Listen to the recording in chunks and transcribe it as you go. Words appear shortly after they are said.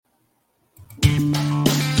Why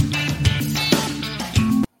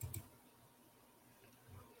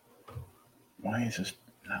is this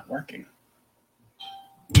not working?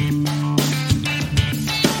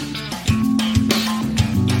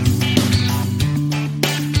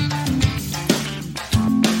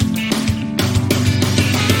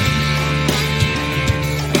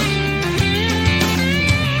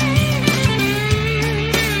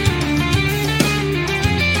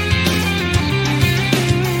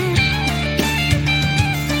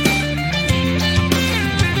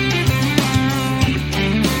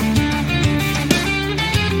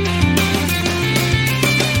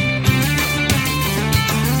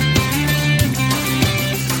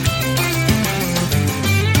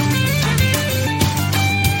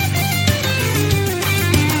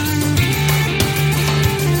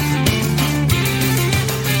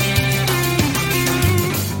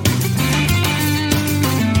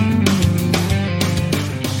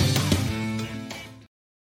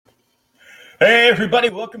 Hey, everybody.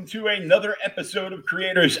 Welcome to another episode of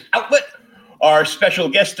Creators Outlet. Our special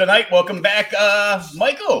guest tonight. Welcome back,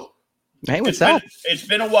 Michael. Hey, what's up? It's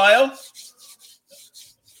been a while.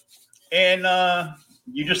 And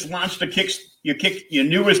you just launched your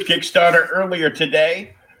newest Kickstarter earlier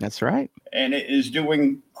today. That's right. And it is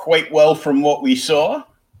doing quite well from what we saw.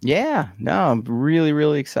 Yeah. No, I'm really,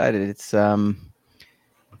 really excited. It's, anytime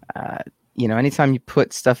you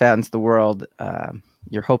put stuff out into the world,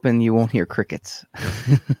 you're hoping you won't hear crickets.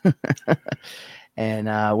 And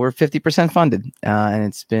we're 50% funded, and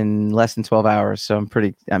it's been less than 12 hours. So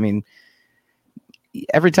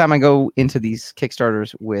every time I go into these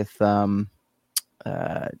Kickstarters with the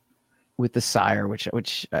Sire, which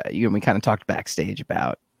we kind of talked backstage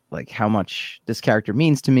about like how much this character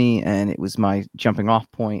means to me, and it was my jumping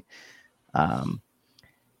off point.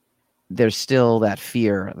 There's still that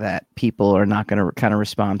fear that people are not going to kind of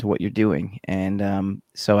respond to what you're doing. And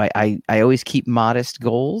so I always keep modest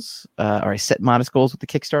goals, or I set modest goals with the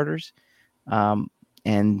Kickstarters.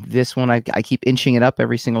 And this one, I keep inching it up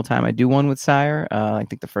every single time I do one with Sire. I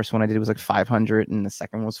think the first one I did was like 500, and the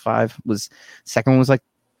second was second one was like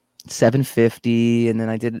 750. And then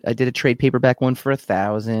I did a trade paperback one for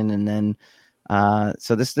 1,000. And then,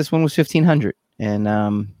 so this one was 1,500.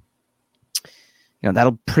 And,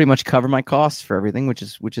 that'll pretty much cover my costs for everything, which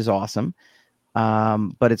is awesome.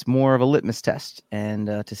 But it's more of a litmus test, and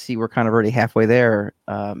to see we're kind of already halfway there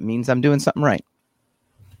means I'm doing something right.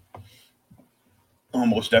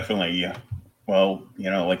 Almost definitely, yeah. Well,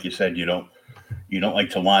 like you said, you don't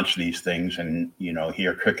like to launch these things and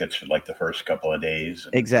hear crickets for like the first couple of days.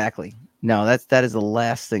 Exactly. No, that is the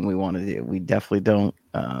last thing we want to do. We definitely don't.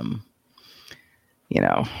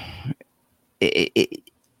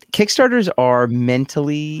 Kickstarters are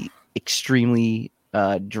mentally extremely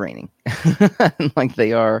draining. Like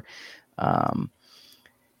they are,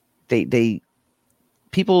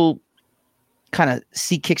 people kind of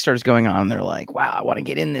see Kickstarters going on. And they're like, wow, I want to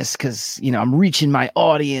get in this because, I'm reaching my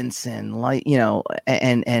audience and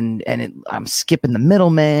I'm skipping the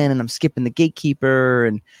middleman and I'm skipping the gatekeeper.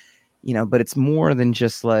 And, but it's more than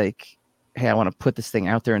just like, hey, I want to put this thing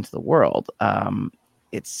out there into the world.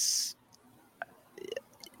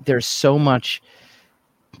 There's so much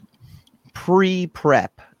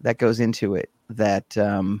pre-prep that goes into it that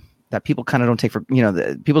people kind of don't take for,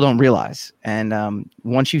 that people don't realize. And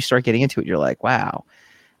once you start getting into it, you're like, wow.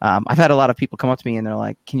 I've had a lot of people come up to me and they're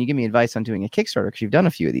like, can you give me advice on doing a Kickstarter? Because you've done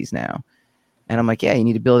a few of these now. And I'm like, yeah, you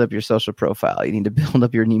need to build up your social profile. You need to build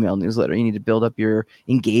up your email newsletter. You need to build up your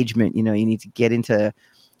engagement. You need to get into,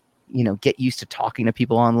 get used to talking to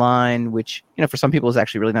people online, which, for some people is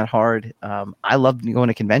actually really not hard. I love going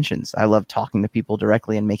to conventions. I love talking to people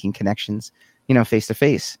directly and making connections, face to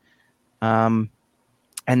face. And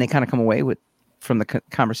they kind of come away from the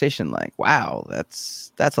conversation like, wow,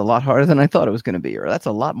 that's a lot harder than I thought it was going to be, or that's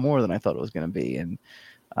a lot more than I thought it was going to be. And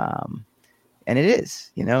it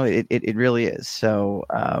is, it really is. So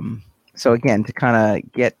again, to kind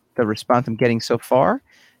of get the response I'm getting so far,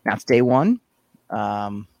 now it's day one.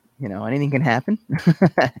 Anything can happen,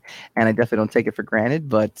 and I definitely don't take it for granted.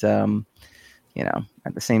 But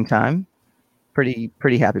at the same time, pretty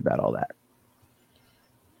happy about all that.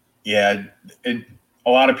 Yeah,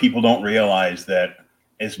 a lot of people don't realize that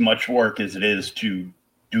as much work as it is to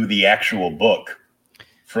do the actual book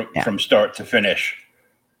from start to finish,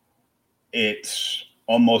 it's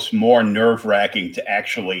almost more nerve-wracking to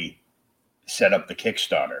actually set up the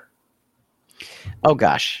Kickstarter. Oh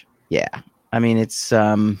gosh, yeah. I mean, it's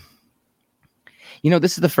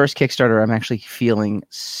this is the first Kickstarter I'm actually feeling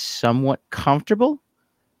somewhat comfortable.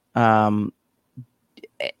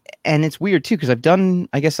 And it's weird too, because I've done,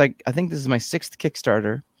 I think this is my 6th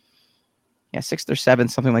Kickstarter. 6th or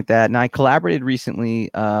 7th, something like that. And I collaborated recently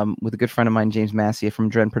with a good friend of mine, James Massia from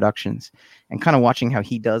Dren Productions, and kind of watching how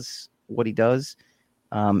he does what he does.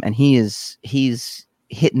 And he's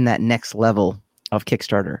hitting that next level of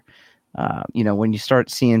Kickstarter. When you start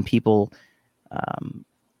seeing people,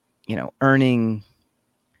 earning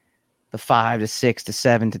the $5,000 to $6,000 to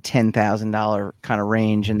 $7,000 to $10,000 kind of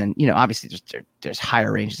range, and then obviously there's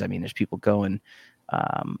higher ranges. I mean, there's people going,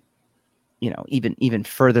 even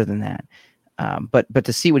further than that. But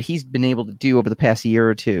to see what he's been able to do over the past year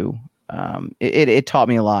or two, it taught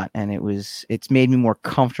me a lot, and it's made me more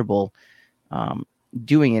comfortable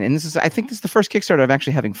doing it. And I think this is the first Kickstarter I'm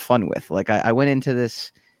actually having fun with. Like I went into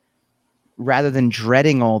this rather than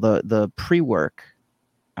dreading all the pre-work.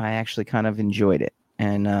 I actually kind of enjoyed it.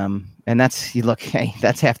 And that's, hey,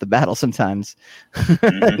 that's half the battle sometimes.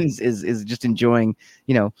 Mm-hmm. is just enjoying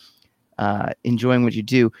what you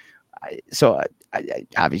do. So I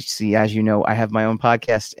obviously, as you know, I have my own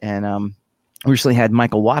podcast, and we recently had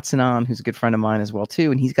Michael Watson on, who's a good friend of mine as well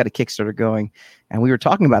too, and he's got a Kickstarter going, and we were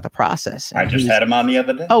talking about the process. I just had him on the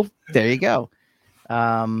other day. Oh, there you go.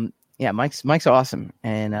 Mike's awesome,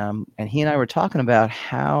 and he and I were talking about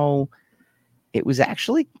how it was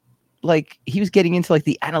actually like he was getting into like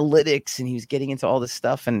the analytics, and he was getting into all this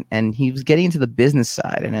stuff, and he was getting into the business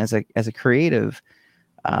side. And as a creative,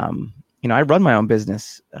 I run my own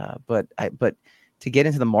business, but to get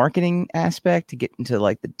into the marketing aspect, to get into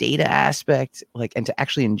like the data aspect, like, and to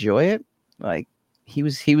actually enjoy it, like he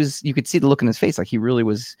was, you could see the look in his face. Like he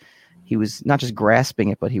was not just grasping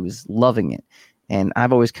it, but he was loving it. And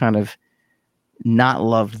I've always kind of not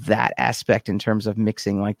loved that aspect in terms of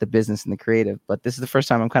mixing like the business and the creative. But this is the first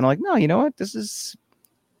time I'm kind of like, no, you know what? This is,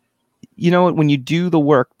 when you do the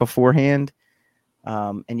work beforehand,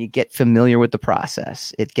 and you get familiar with the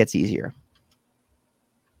process, it gets easier.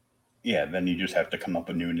 Yeah, then you just have to come up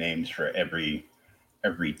with new names for every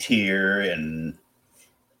tier and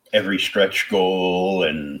every stretch goal.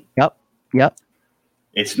 And Yep.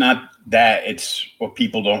 It's not that, it's what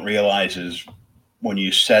people don't realize is when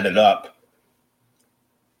you set it up,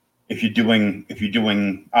 if you're doing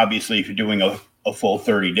a full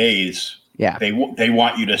 30 days, yeah, they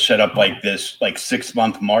want you to set up like this, like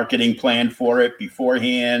 6-month marketing plan for it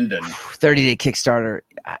beforehand, and 30-day Kickstarter.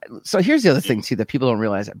 So here's the other thing too that people don't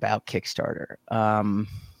realize about Kickstarter.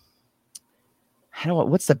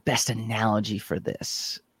 What's the best analogy for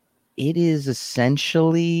this? It is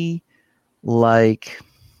essentially like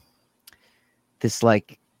this,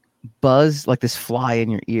 like buzz, like this fly in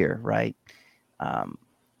your ear, right?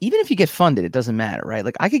 Even if you get funded, it doesn't matter, right?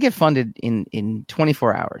 Like I could get funded in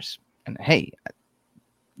 24 hours, and hey,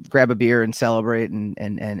 grab a beer and celebrate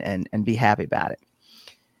and be happy about it.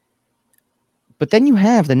 But then you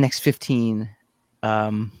have the next 15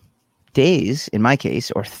 days, in my case,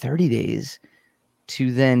 or 30 days,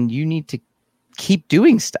 to then you need to keep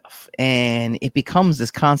doing stuff. And it becomes this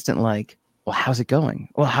constant like, well, how's it going?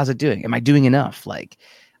 Well, how's it doing? Am I doing enough? Like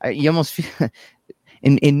you almost feel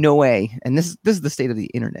in no way, and this is the state of the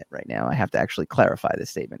internet right now. I have to actually clarify this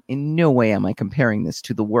statement. In no way am I comparing this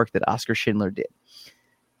to the work that Oskar Schindler did.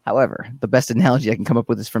 However, the best analogy I can come up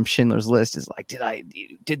with is from Schindler's List is like,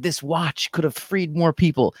 did this watch could have freed more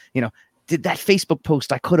people? Did that Facebook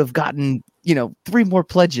post I could have gotten, 3 more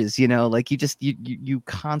pledges? Like you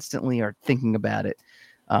constantly are thinking about it.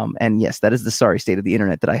 And yes, that is the sorry state of the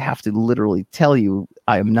internet that I have to literally tell you.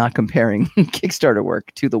 I am not comparing Kickstarter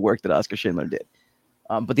work to the work that Oskar Schindler did.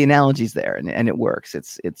 But the analogy's there, and it works.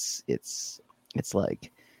 It's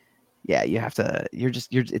like, yeah, you have to.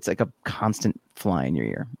 It's like a constant fly in your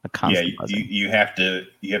ear, a constant. Yeah, you have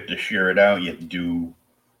to share it out. You have to do,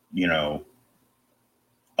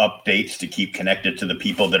 updates to keep connected to the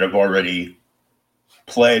people that have already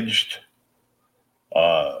pledged.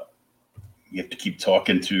 You have to keep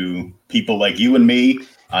talking to people like you and me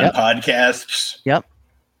on podcasts. Yep.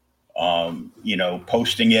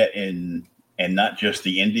 Posting it in. And not just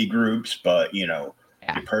the indie groups, but, your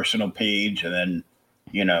personal page. And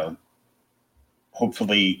then,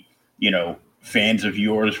 hopefully, fans of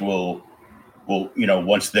yours will,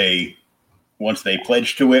 once they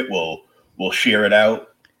pledge to it, will share it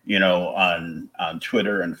out, on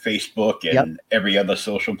Twitter and Facebook and every other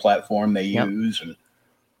social platform they use. And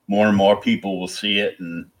more people will see it.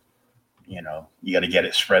 And, you got to get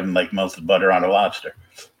it spreading like melted butter on a lobster.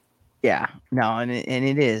 Yeah, no, and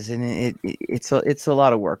it is, and it's a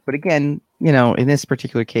lot of work. But again, in this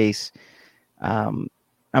particular case, I'm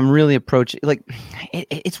really approaching, like,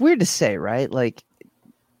 it's weird to say, right? Like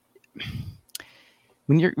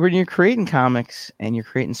when you're creating comics and you're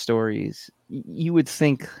creating stories, you would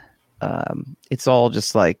think it's all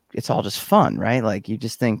just fun, right? Like you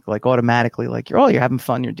just think like automatically like you're having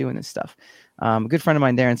fun, you're doing this stuff. A good friend of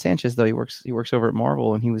mine, Darren Sanchez, though, he works over at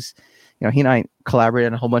Marvel, and he was, he and I collaborated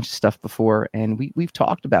on a whole bunch of stuff before, and we've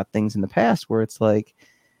talked about things in the past where it's like,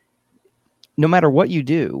 no matter what you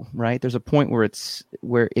do, right, there's a point where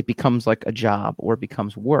it becomes like a job or it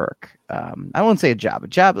becomes work. I won't say a job.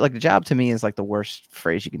 Like a job to me is like the worst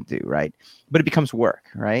phrase you can do, right? But it becomes work,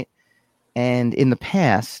 right? And in the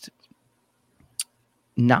past,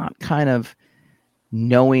 not kind of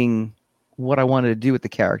knowing what I wanted to do with the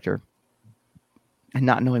character and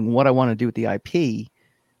not knowing what I want to do with the IP,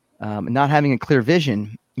 and not having a clear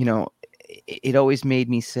vision, it always made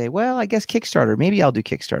me say, well, I guess Kickstarter, maybe I'll do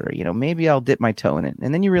Kickstarter, maybe I'll dip my toe in it.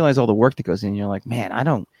 And then you realize all the work that goes in, and you're like, man, I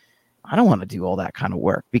don't want to do all that kind of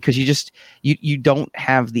work, because you don't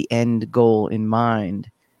have the end goal in mind.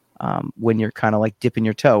 When you're kind of like dipping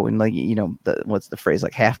your toe and like, what's the phrase,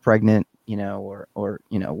 like half pregnant, or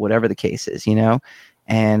whatever the case is,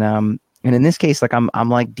 and in this case, like I'm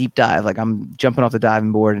like deep dive, like I'm jumping off the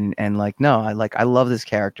diving board and like, no, I love this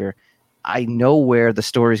character. I know where the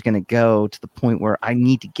story is going to go to the point where I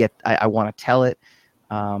need to get, I want to tell it.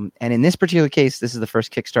 And in this particular case, this is the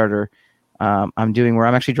first Kickstarter I'm doing where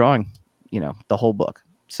I'm actually drawing, the whole book.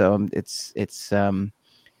 So it's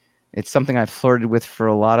something I've flirted with for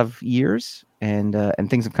a lot of years, and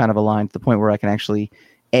things have kind of aligned to the point where I can actually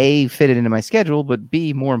A, fit it into my schedule, but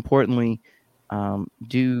B, more importantly,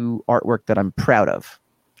 do artwork that I'm proud of.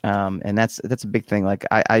 And that's a big thing. Like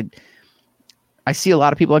I see a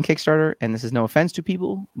lot of people on Kickstarter, and this is no offense to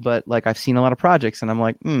people, but like I've seen a lot of projects and I'm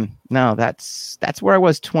like, no, that's where I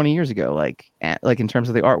was 20 years ago. Like in terms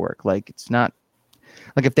of the artwork, like it's not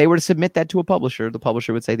like if they were to submit that to a publisher, the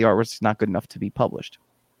publisher would say the artwork's not good enough to be published.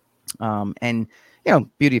 And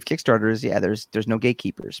beauty of Kickstarter is, there's no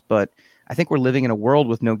gatekeepers, but I think we're living in a world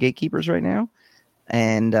with no gatekeepers right now.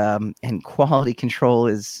 And quality control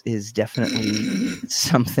is definitely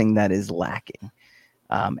something that is lacking.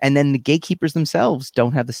 And then the gatekeepers themselves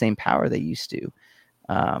don't have the same power they used to.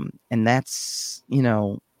 And that's, they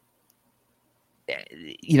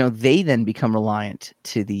then become reliant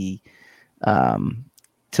to the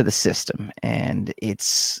system, and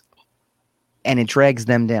it drags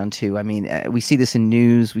them down too. I mean, we see this in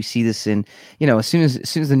news. We see this in, as soon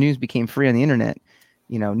as the news became free on the internet,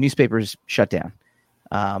 newspapers shut down.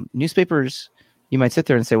 Newspapers, you might sit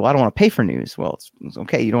there and say, well, I don't want to pay for news. Well, it's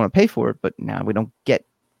okay. You don't want to pay for it, but now we don't get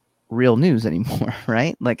real news anymore.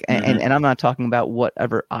 Right. Like, and I'm not talking about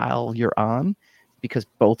whatever aisle you're on, because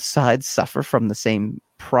both sides suffer from the same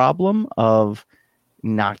problem of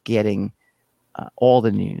not getting all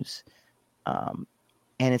the news. And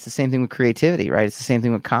it's the same thing with creativity, right? It's the same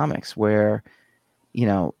thing with comics where,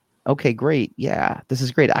 okay, great. Yeah, this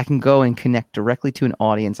is great. I can go and connect directly to an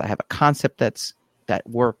audience. I have a concept that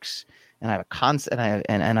works, and I have a concept,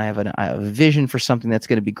 and I have a vision for something that's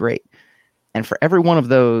going to be great. And for every one of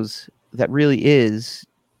those that really is,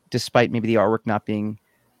 despite maybe the artwork not being,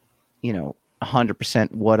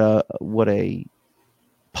 100% what a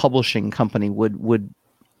publishing company would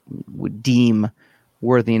deem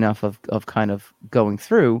worthy enough of kind of going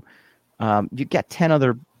through, you get 10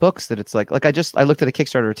 other books that it's like I looked at a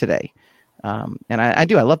Kickstarter today. And I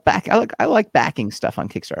like backing stuff on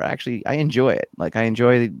Kickstarter. Actually, I enjoy it. Like I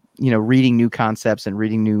enjoy, reading new concepts and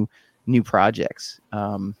reading new projects.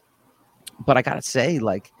 But I gotta say,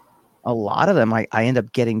 like a lot of them I end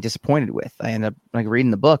up getting disappointed with. I end up like reading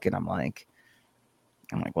the book and I'm like,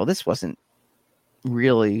 well, this wasn't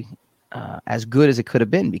really as good as it could have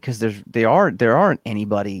been, because there aren't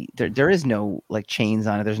anybody there is no like chains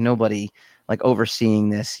on it. There's nobody like overseeing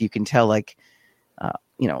this. You can tell like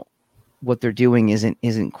what they're doing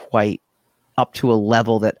isn't quite up to a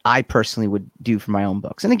level that I personally would do for my own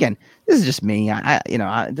books. And again, this is just me.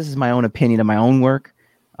 This is my own opinion of my own work,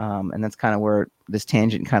 and that's kind of where this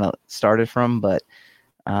tangent kind of started from. But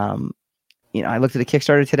I looked at a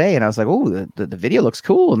Kickstarter today and I was like, oh, the video looks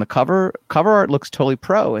cool and the cover art looks totally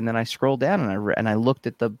pro. And then I scrolled down and I looked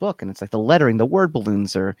at the book, and it's like the lettering, the word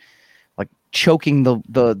balloons are like choking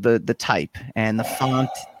the type, and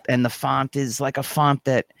the font is like a font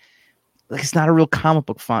that like it's not a real comic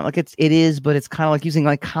book font. Like it is, but it's kind of like using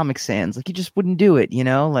like Comic Sans. Like you just wouldn't do it,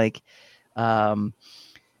 like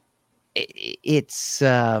it's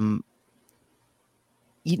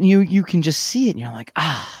you can just see it and you're like,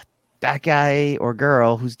 that guy or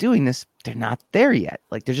girl who's doing this, they're not there yet.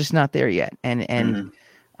 Like they're just not there yet. And then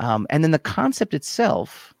the concept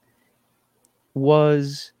itself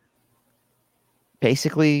was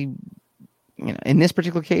basically, in this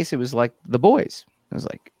particular case, it was like The Boys. It was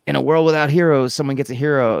like, in a world without heroes, someone gets a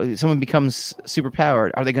hero, someone becomes super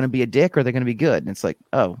powered. Are they going to be a dick or are they going to be good? And it's like,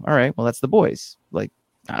 oh, all right, well, that's The Boys. Like,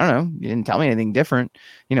 I don't know. You didn't tell me anything different.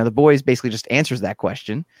 The Boys basically just answers that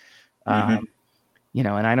question. And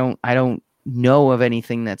I don't know of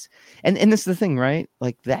anything that's, and this is the thing, right?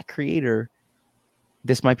 Like that creator,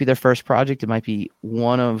 this might be their first project. It might be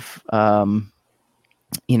one of,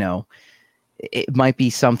 it might be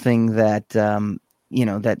something that,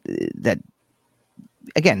 that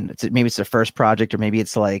again, maybe it's their first project, or maybe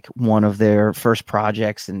it's like one of their first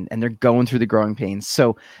projects, and they're going through the growing pains.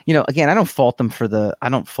 So, again, I don't fault them for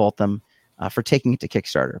taking it to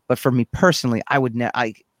Kickstarter. But for me personally, I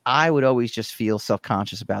would always just feel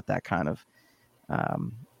self-conscious about that kind of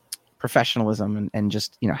professionalism and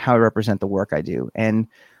just, how I represent the work I do. And,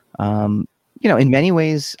 in many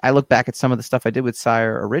ways, I look back at some of the stuff I did with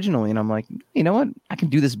Sire originally, and I'm like, you know what, I can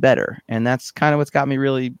do this better. And that's kind of what's got me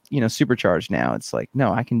really, supercharged now. It's like,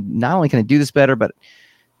 no, I can, not only can I do this better, but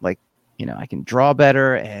like, I can draw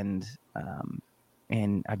better. And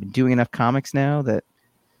I've been doing enough comics now that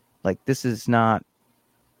like, this is not,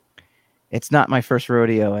 it's not my first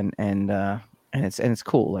rodeo, and it's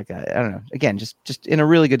cool. Like, I don't know, again, just in a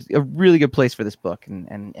really good place for this book.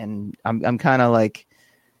 And I'm kind of like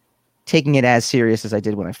taking it as serious as I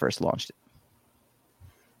did when I first launched it.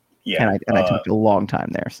 Yeah. And I took a long time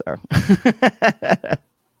there. So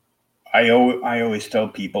I always tell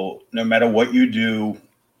people, no matter what you do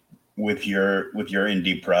with your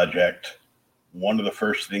indie project, one of the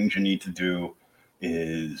first things you need to do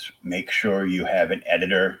is make sure you have an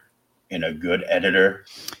editor, and a good editor.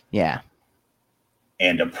 Yeah.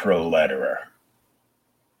 And a pro letterer.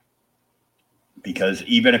 Because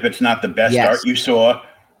even if it's not the best art you saw,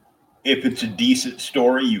 if it's a decent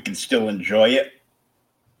story, you can still enjoy it.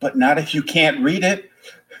 But not if you can't read it.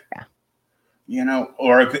 Yeah.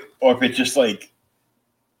 Or if it's just like,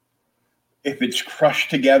 if it's crushed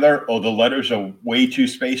together or the letters are way too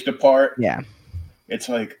spaced apart. Yeah. It's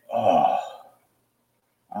like, oh,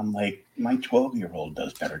 I'm like, my 12-year-old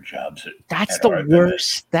does better jobs that's the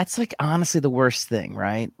worst. That's like honestly the worst thing,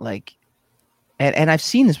 right? Like, and I've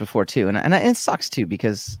seen this before too, and it sucks too,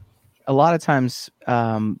 because a lot of times,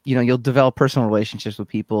 you'll develop personal relationships with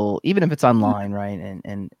people, even if it's online, right?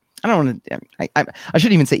 And I don't want to. I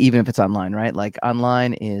shouldn't even say even if it's online, right? Like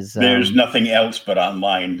online is there's nothing else but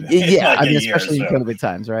online. Yeah, like I mean, especially in COVID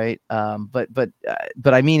times, right? But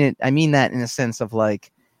I mean it. I mean that in a sense of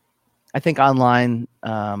like, I think online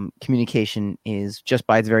communication is just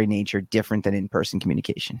by its very nature different than in-person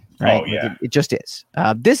communication, right? Oh, yeah. Like it just is.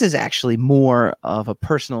 This is actually more of a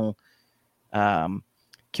personal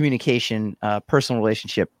communication, personal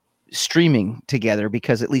relationship streaming together,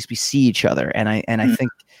 because at least we see each other. And I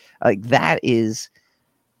think like that is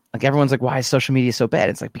like, everyone's like, why is social media so bad?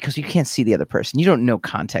 It's like, because you can't see the other person. You don't know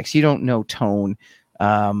context. You don't know tone.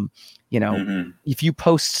 If you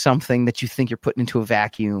post something that you think you're putting into a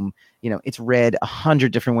vacuum, it's read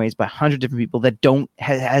 100 different ways by 100 different people that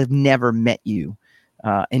have never met you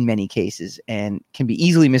in many cases, and can be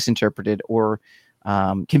easily misinterpreted or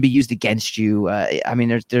can be used against you. I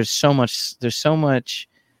mean, there's so much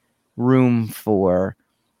room for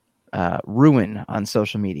ruin on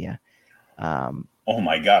social media. Oh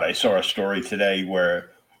my God. I saw a story today where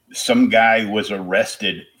some guy was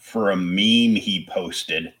arrested for a meme he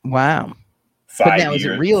posted. Wow. 5 but now, years. Is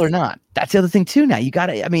it real or not? That's the other thing too. Now you got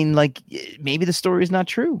to, I mean, like, maybe the story is not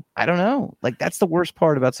true. I don't know. Like, that's the worst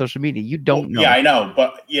part about social media. You don't know. Yeah, I know.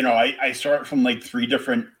 But, I saw it from like 3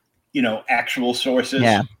 different, actual sources.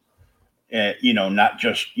 Yeah. Not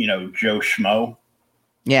just, Joe Schmo.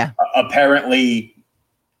 Yeah. Apparently,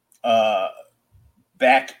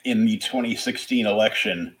 back in the 2016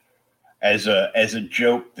 election, as a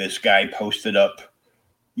joke, this guy posted up,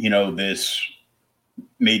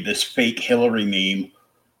 made this fake Hillary meme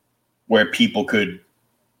where people could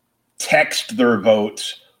text their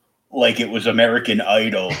votes like it was American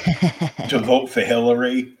Idol to vote for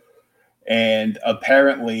Hillary. And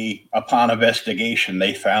apparently, upon investigation,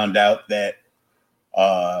 they found out that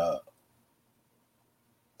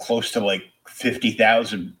close to like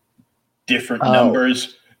 50,000 different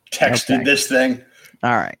numbers texted this thing.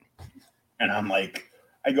 All right. And I'm like,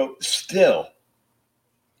 I go, still,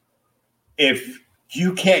 if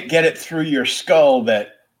you can't get it through your skull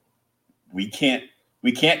that we can't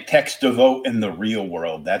text a vote in the real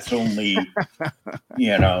world. That's only,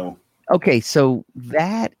 Okay, so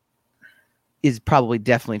that is probably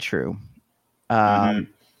definitely true.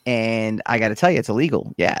 And I got to tell you, it's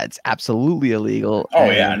illegal. Yeah, it's absolutely illegal. Oh,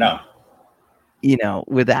 yeah, I know.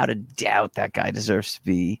 Without a doubt, that guy deserves to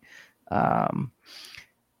be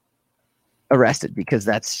arrested, because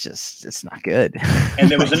it's not good.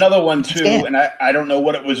 And there was another one too, and I don't know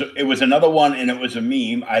what it was. It was another one, and it was a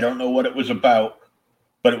meme. I don't know what it was about,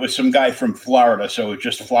 but it was some guy from Florida. So it was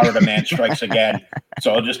just Florida man strikes again.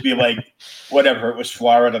 So I'll just be like, whatever. It was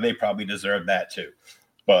Florida. They probably deserved that too.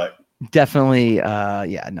 But definitely,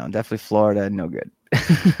 definitely Florida, no good.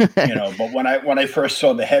 But when I first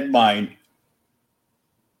saw the headline,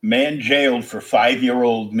 "Man jailed for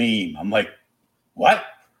 5-year-old meme," I'm like, what?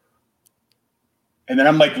 And then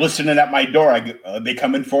I'm like listening at my door. They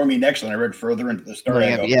come in for me next, and I read further into the story.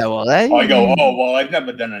 I go, oh, well, I've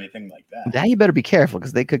never done anything like that. Now you better be careful,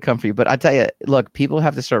 because they could come for you. But I tell you, look, people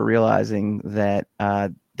have to start realizing that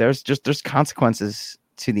there's consequences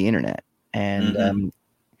to the internet, and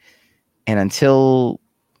and until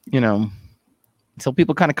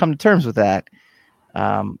people kind of come to terms with that,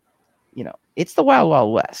 it's the wild,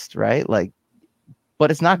 wild west, right? Like,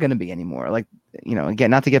 but it's not going to be anymore. Like,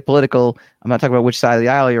 again, not to get political, I'm not talking about which side of the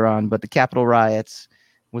aisle you're on, but the Capitol riots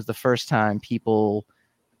was the first time people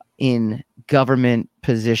in government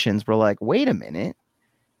positions were like, wait a minute,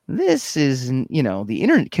 this is, the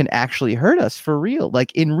internet can actually hurt us for real.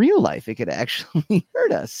 Like, in real life, it could actually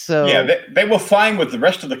hurt us. So yeah, they were fine with the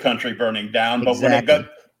rest of the country burning down, exactly.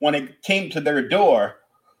 But when it came to their door,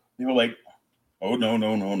 they were like, oh,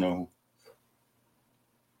 no.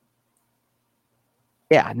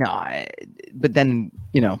 Yeah, no, but then,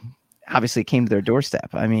 obviously it came to their doorstep.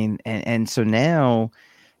 I mean, and so now,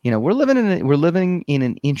 we're living in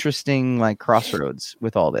an interesting, like, crossroads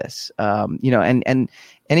with all this. And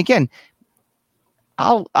again,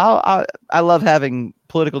 I love having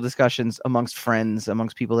political discussions amongst friends,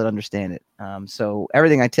 amongst people that understand it. So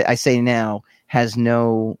everything I say now has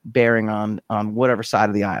no bearing on whatever side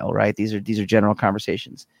of the aisle, right? These are general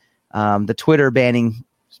conversations. The Twitter banning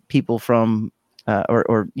people from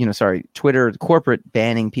Twitter corporate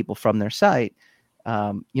banning people from their site,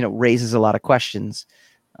 raises a lot of questions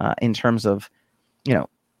in terms of,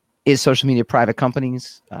 is social media private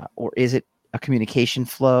companies, or is it a communication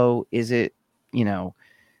flow? Is it,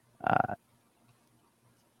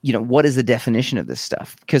 what is the definition of this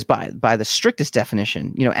stuff? Because by the strictest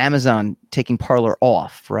definition, Amazon taking Parler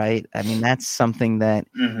off, right? I mean, that's something that,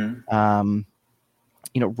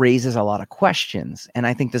 raises a lot of questions. And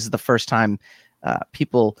I think this is the first time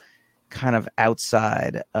people kind of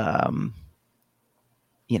outside,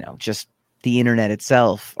 just the internet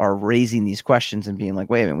itself are raising these questions and being like,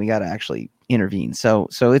 wait a minute, we got to actually intervene. So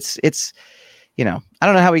it's, I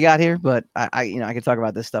don't know how we got here, but I could talk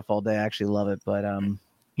about this stuff all day. I actually love it. But,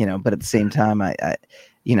 but at the same time, I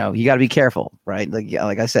you got to be careful, right? Like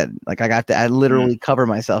I said, like I literally cover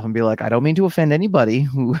myself and be like, I don't mean to offend anybody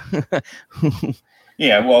who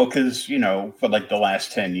Yeah, well, because, for like the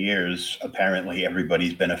last 10 years, apparently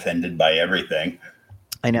everybody's been offended by everything.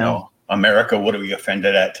 I know. America, what are we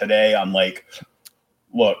offended at today? I'm like,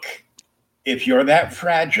 look, if you're that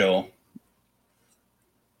fragile,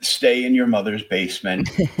 stay in your mother's basement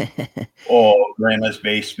or grandma's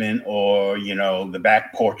basement or, the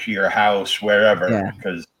back porch of your house, wherever. Yeah.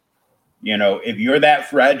 Because, if you're that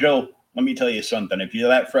fragile, let me tell you something. If you're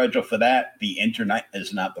that fragile for that, the internet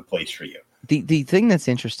is not the place for you. The thing that's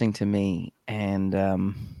interesting to me, and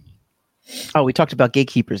we talked about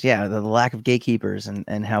gatekeepers. Yeah, the lack of gatekeepers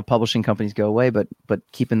and how publishing companies go away, but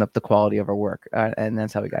keeping up the quality of our work, and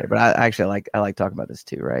that's how we got it. But I like talking about this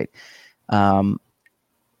too, right?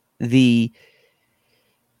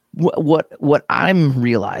 What I'm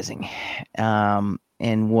realizing,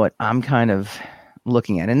 and what I'm kind of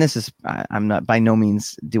looking at, and this is, I'm not, by no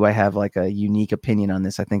means do I have like a unique opinion on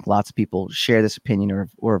this. I think lots of people share this opinion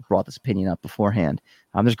or have brought this opinion up beforehand.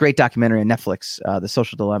 There's a great documentary on Netflix, The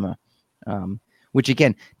Social Dilemma, which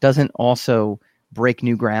again doesn't also break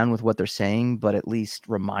new ground with what they're saying, but at least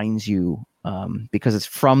reminds you, because it's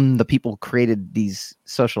from the people who created these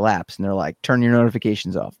social apps, and they're like, turn your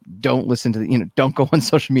notifications off. Don't listen to don't go on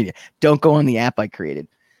social media. Don't go on the app I created.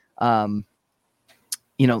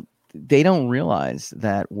 They don't realize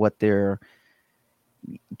that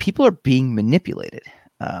people are being manipulated.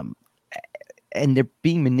 And they're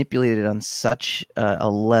being manipulated on such a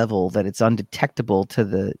level that it's undetectable to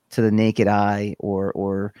the naked eye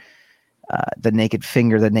or the naked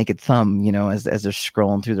finger, the naked thumb, as they're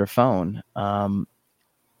scrolling through their phone. The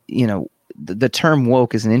term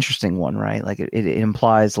woke is an interesting one, right? Like it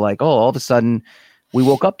implies like, all of a sudden we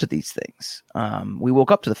woke up to these things. We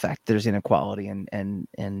woke up to the fact there's inequality and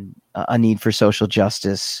a need for social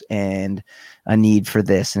justice and a need for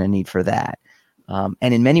this and a need for that. And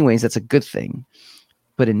in many ways, that's a good thing.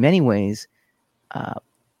 But in many ways,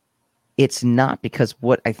 it's not, because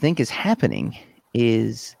what I think is happening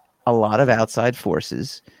is a lot of outside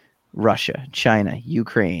forces Russia, China,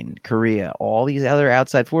 Ukraine, Korea, all these other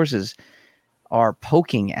outside forces are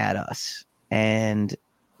poking at us. And,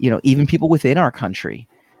 even people within our country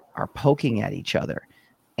are poking at each other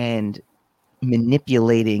and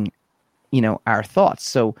manipulating, our thoughts.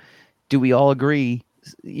 So do we all agree,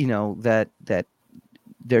 that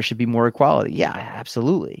there should be more equality? Yeah,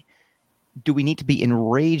 absolutely. Do we need to be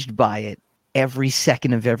enraged by it every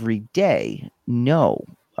second of every day? No.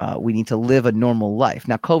 We need to live a normal life.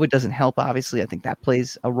 Now, COVID doesn't help, obviously. I think that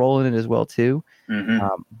plays a role in it as well, too.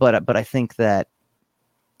 But I think that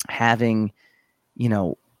having,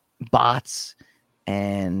 bots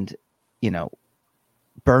and,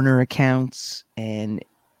 burner accounts and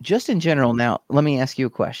just in general. Now, let me ask you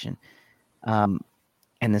a question. And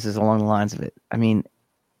this is along the lines of it. I mean,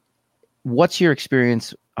 what's your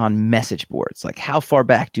experience on message boards? Like, how far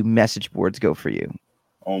back do message boards go for you?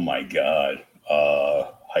 Oh my God.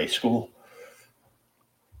 High school.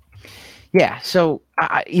 Yeah. So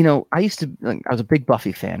I used to, I was a big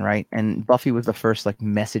Buffy fan, right? And Buffy was the first like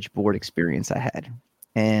message board experience I had.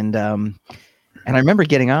 And I remember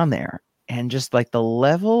getting on there and just like the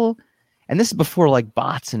level, and this is before like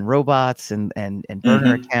bots and robots and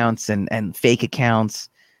burner accounts and fake accounts.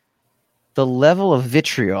 The level of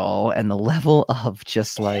vitriol and the level of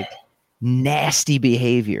just like nasty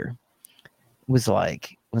behavior was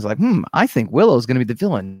like, I think Willow's going to be the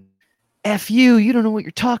villain. F you, you don't know what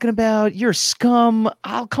you're talking about. You're scum.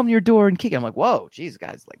 I'll come to your door and kick it. I'm like, whoa, geez,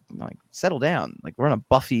 guys, like settle down. Like we're on a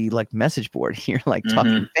Buffy like message board here, like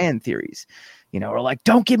talking fan theories, or like,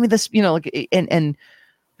 don't give me this, like, and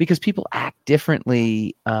because people act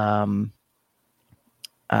differently,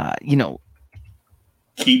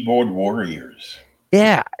 keyboard warriors.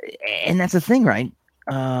 Yeah, and that's the thing, right?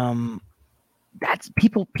 That's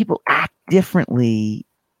people act differently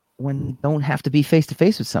when you don't have to be face to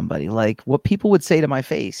face with somebody. Like what people would say to my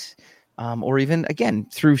face, or even again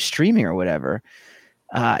through streaming or whatever,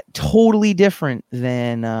 totally different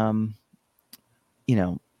than oh,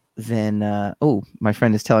 my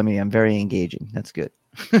friend is telling me I'm very engaging. That's good.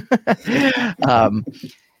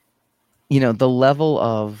 The level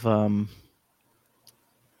of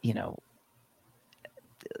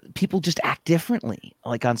people just act differently,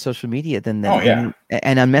 like on social media than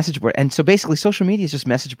and on message board. And so basically social media is just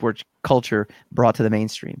message board culture brought to the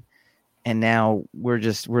mainstream. And now we're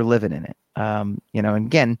living in it. And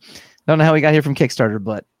again, I don't know how we got here from Kickstarter,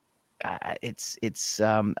 but it's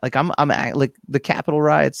like I'm like the Capitol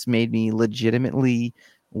riots made me legitimately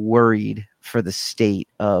worried for the state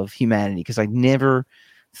of humanity, because I never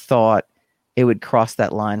thought it would cross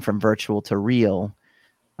that line from virtual to real.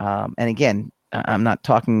 And again, I'm not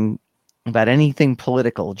talking about anything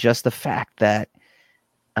political, just the fact that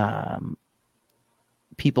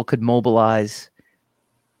people could mobilize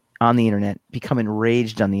on the internet, become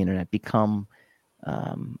enraged on the internet, become,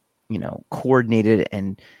 coordinated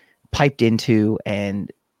and piped into, and,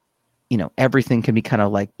 everything can be kind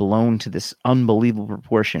of like blown to this unbelievable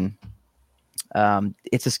proportion.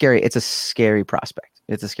 It's a scary prospect.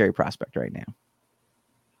 It's a scary prospect right now.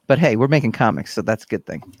 But hey, we're making comics, so that's a good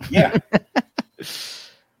thing. Yeah.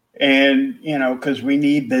 And, because we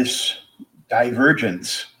need this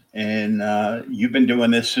divergence. And you've been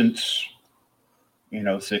doing this since,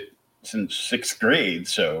 since sixth grade.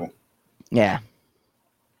 So. Yeah.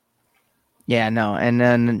 Yeah, no. And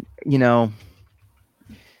then,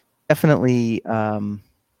 definitely. And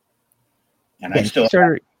I still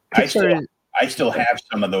have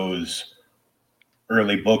some of those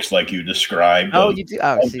early books like you described. Oh, you do?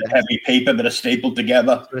 Oh, see, the heavy paper that are stapled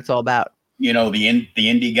together. That's what it's all about. The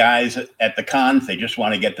indie guys at the cons, they just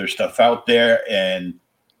want to get their stuff out there. And,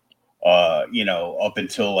 up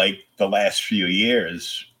until like the last few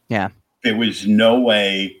years, there was no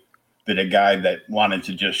way that a guy that wanted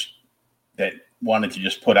to just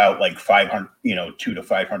put out like 500, 200 to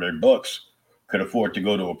 500 books could afford to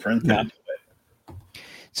go to a printer. Yeah.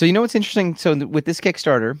 So what's interesting? So with this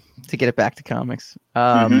Kickstarter, to get it back to comics,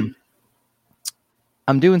 I'm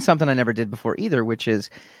doing something I never did before either, which is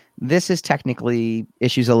this is technically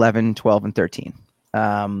issues 11, 12, and 13.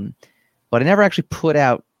 But I never actually put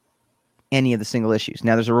out any of the single issues.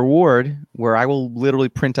 Now there's a reward where I will literally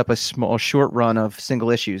print up a small short run of single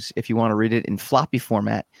issues if you want to read it in floppy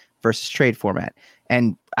format versus trade format.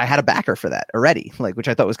 And I had a backer for that already, which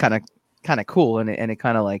I thought was kind of cool. And it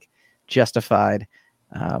kind of like justified,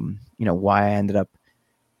 why I ended up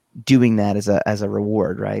doing that as a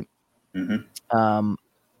reward. Right. Mm-hmm.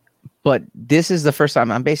 But this is the first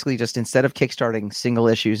time I'm basically just, instead of kickstarting single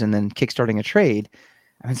issues and then kickstarting a trade,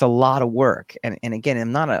 it's a lot of work. And again,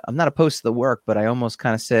 I'm not opposed to the work, but I almost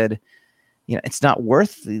kind of said, it's not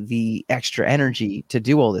worth the extra energy to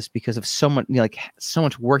do all this because of so much, so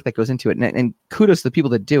much work that goes into it. And kudos to the people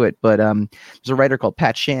that do it. But there's a writer called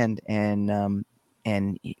Pat Shand, and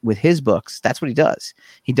with his books, that's what he does.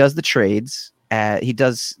 He does the trades. He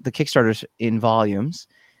does the Kickstarters in volumes,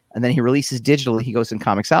 and then he releases digitally. He goes in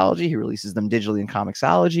Comixology. He releases them digitally in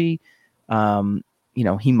Comixology.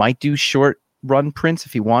 He might do short run prints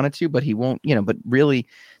if he wanted to, but he won't. But really,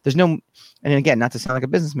 there's no. And again, not to sound like a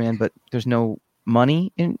businessman, but there's no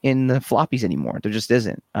money in the floppies anymore. There just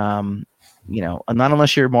isn't. Not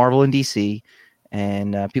unless you're Marvel and DC,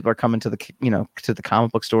 and people are coming to the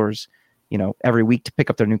comic book stores, every week to pick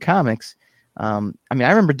up their new comics. I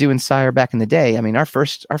remember doing Sire back in the day. Our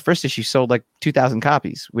first issue sold like 2,000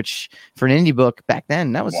 copies, which for an indie book back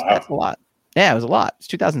then, that's a lot. Yeah, it was a lot. It's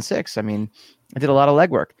 2006. I did a lot of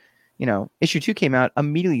legwork. Issue 2 came out,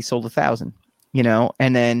 immediately sold 1,000.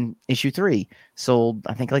 And then issue 3 sold,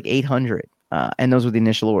 I think, like 800. And those were the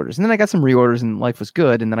initial orders. And then I got some reorders, and life was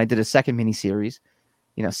good. And then I did a second miniseries.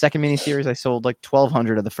 I sold like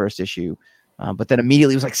 1,200 of the first issue. But then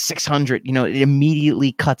immediately it was like 600. It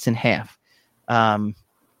immediately cuts in half.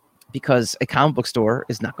 Because a comic book store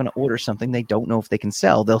is not going to order something they don't know if they can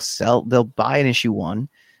sell. They'll buy an issue 1.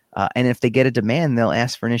 And if they get a demand, they'll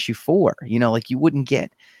ask for an issue 4. You wouldn't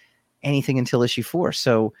get anything until issue 4.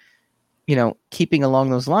 So, keeping along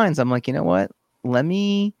those lines, I'm like, you know what? Let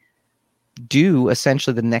me do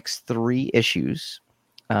essentially the next 3 issues.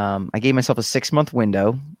 I gave myself a 6-month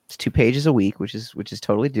window. It's 2 pages a week, which is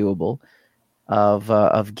totally doable,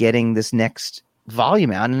 of getting this next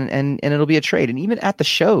volume out, and it'll be a trade. And even at the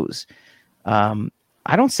shows, I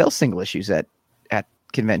don't sell single issues at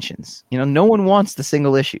conventions. No one wants the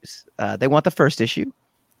single issues. They want the first issue,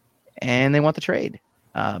 and they want the trade.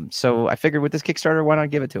 So I figured with this Kickstarter, why not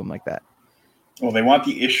give it to them like that? Well, they want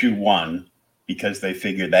the issue 1 because they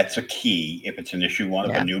figure that's a key if it's an issue 1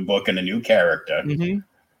 of a new book and a new character. Mm-hmm.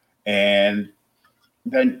 And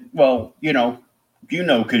then, well,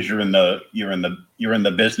 because you're in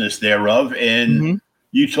the business thereof, and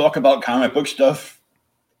you talk about comic book stuff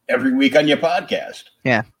every week on your podcast.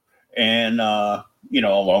 Yeah. And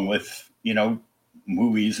along with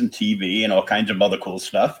movies and TV and all kinds of other cool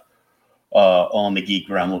stuff, on the geek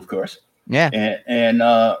realm, of course.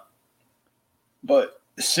 Yeah. But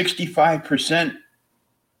 65%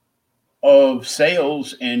 of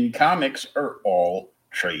sales in comics are all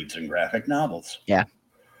trades and graphic novels. Yeah.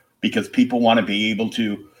 Because people want to be able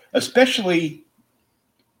to, especially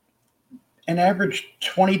an average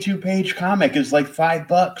 22-page comic is like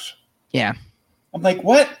 $5. Yeah. I'm like,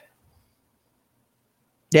 what?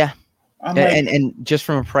 Yeah. And just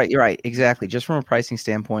from a price, you're right, exactly. Just from a pricing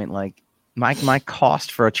standpoint, like my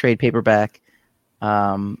cost for a trade paperback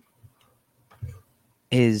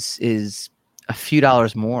is a few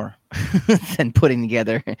dollars more than putting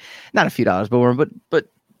together, not a few dollars, but more, but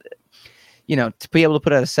to be able to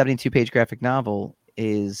put out a 72-page graphic novel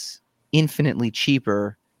is infinitely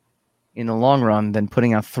cheaper in the long run than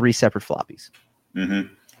putting out 3 separate floppies.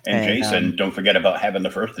 Mm-hmm. And Jason, don't forget about having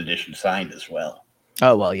the first edition signed as well.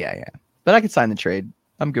 Oh, well, yeah. But I could sign the trade.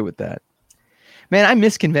 I'm good with that. Man, I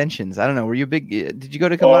miss conventions. I don't know. Were you a big? Did you go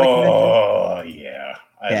to a lot of conventions? Oh, yeah.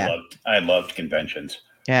 I loved conventions.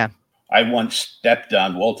 Yeah. I once stepped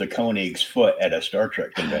on Walter Koenig's foot at a Star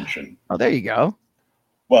Trek convention. Oh, there you go.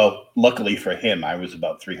 Well, luckily for him, I was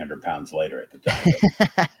about 300 pounds lighter at the time.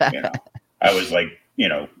 But, I was like,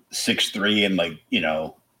 6'3" and like,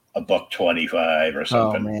 $125 or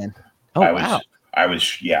something. Oh, man. Oh, wow. I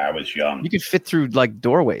was young. You could fit through like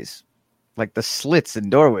doorways, like the slits in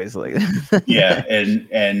doorways. Like yeah.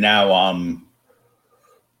 And now,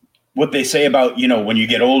 what they say about, when you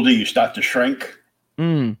get older, you start to shrink.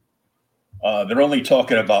 They're only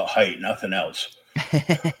talking about height, nothing else.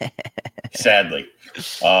 Sadly.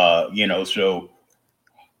 So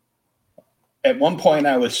at one point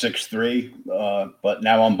I was 6'3", but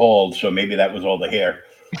now I'm bald. So maybe that was all the hair.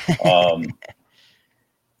 So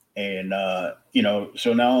now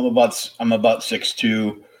I'm about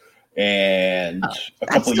 6'2", and a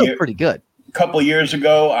couple years pretty good. A couple years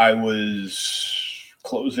ago, I was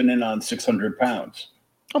closing in on 600 pounds.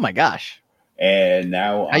 Oh my gosh! And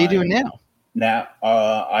now, how you doing now? Now,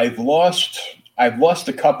 I've lost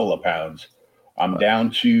a couple of pounds. I'm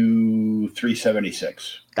down to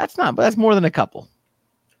 376. That's more than a couple.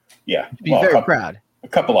 Yeah, be very proud. A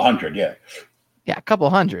couple of hundred, yeah. Yeah, a couple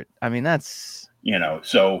hundred. I mean, that's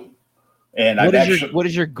so. And what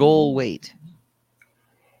is your goal weight?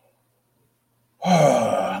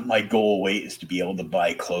 My goal weight is to be able to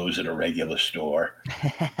buy clothes at a regular store.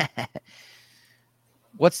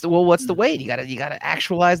 What's the weight? You gotta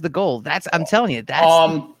actualize the goal. I'm telling you, that's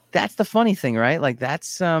that's the funny thing, right? Like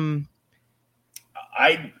that's I'd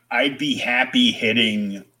be happy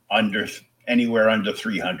hitting anywhere under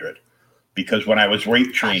 300, because when I was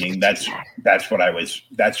weight training, that's what I was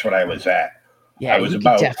at. Yeah, I was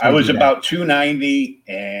about 290,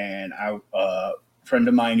 and a friend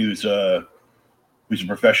of mine who's a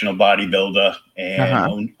professional bodybuilder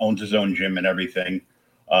and owns his own gym and everything.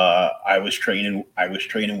 I was training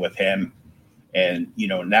with him, and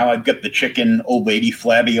now I've got the chicken old lady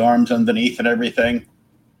flabby arms underneath and everything.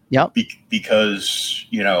 Yep. Because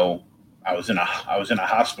I was in a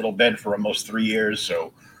hospital bed for almost 3 years,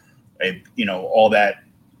 so all that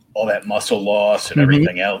muscle loss and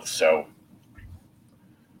everything else. So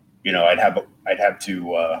I'd have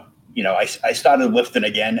to I started lifting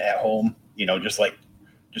again at home, just like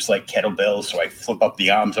kettlebells. So I flip up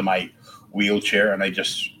the arms of my wheelchair and I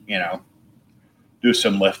just do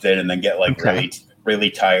some lifting and then get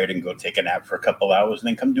really tired and go take a nap for a couple hours and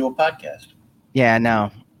then come do a podcast. Yeah,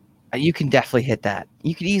 no. You can definitely hit that.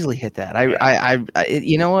 You could easily hit that.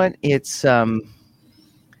 You know what? It's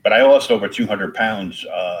But I lost over 200 pounds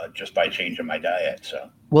just by changing my diet. So.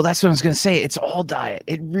 Well, that's what I was going to say. It's all diet.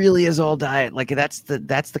 It really is all diet. Like that's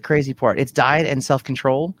the crazy part. It's diet and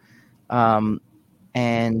self-control,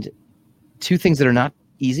 and two things that are not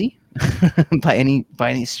easy by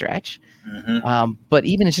any stretch. Mm-hmm. But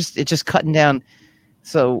even it's just cutting down.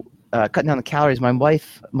 So cutting down the calories. My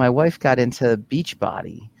wife got into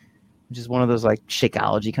Beachbody, which is one of those like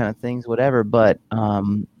Shakeology kind of things, whatever. But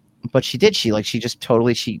she just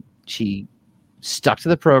totally she stuck to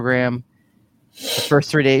the program. The first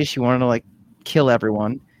 3 days she wanted to like kill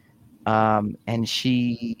everyone, and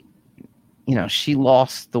she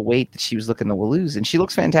lost the weight that she was looking to lose, and she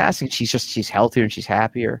looks fantastic. She's healthier and she's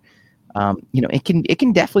happier. It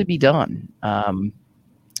can definitely be done.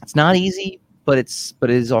 It's not easy, but it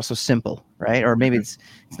is also simple, right? Or maybe it's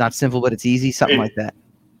not simple, but it's easy, something like that.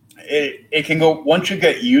 It can go once you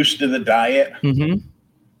get used to the diet, and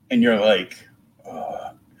you're like,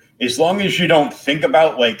 as long as you don't think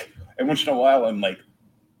about like. And once in a while, I'm like,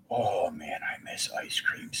 oh man, I miss ice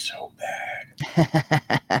cream so bad.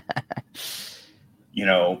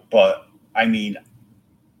 But I mean,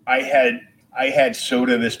 I had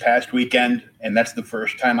soda this past weekend, and that's the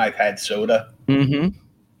first time I've had soda in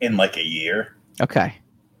like a year. Okay.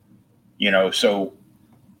 So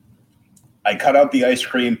I cut out the ice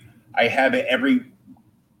cream. I have it every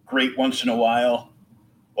great once in a while.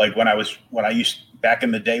 Like back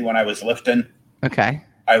in the day when I was lifting. Okay.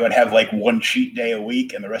 I would have like one cheat day a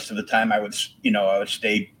week, and the rest of the time I would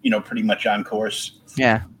stay, pretty much on course.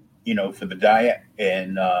 Yeah. For the diet,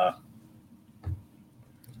 and I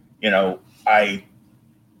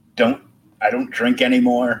don't drink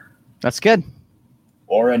anymore. That's good.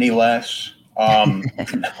 Or any less. No,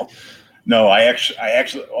 I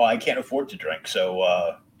actually, I can't afford to drink.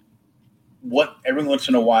 So, every once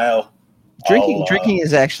in a while. Drinking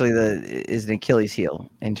is actually is an Achilles heel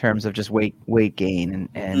in terms of just weight gain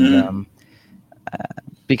and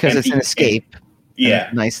because it's an escape.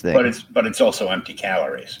 Nice thing. But it's also empty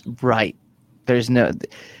calories. Right. There's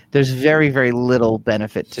very, very little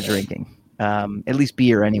benefit to drinking. At least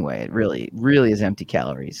beer anyway. It really is empty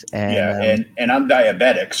calories. And and I'm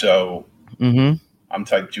diabetic, so I'm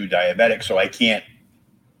type 2 diabetic, so I can't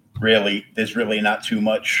really. There's really not too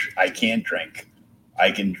much I can drink. I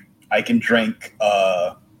can drink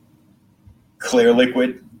clear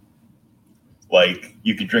liquid, like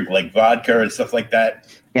you could drink like vodka and stuff like that.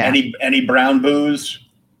 Yeah. Any brown booze,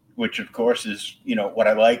 which of course is what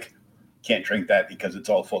I like. Can't drink that because it's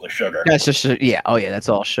all full of sugar. That's just that's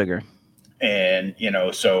all sugar. And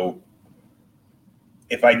so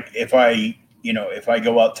if I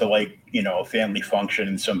go out to like a family function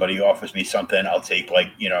and somebody offers me something, I'll take like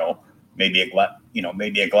maybe a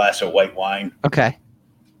glass of white wine. Okay.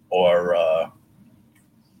 Or,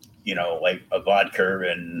 like a vodka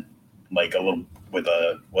and like a little with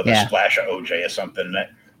a splash of OJ or something.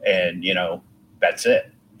 And, that's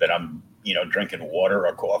it. Then I'm, drinking water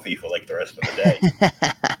or coffee for like the rest of the day.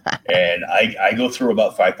 And I go through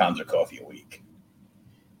about 5 pounds of coffee a week.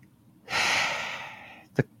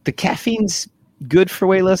 The caffeine's good for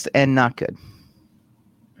weight loss and not good.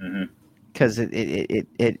 Because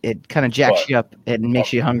it kind of jacks you up and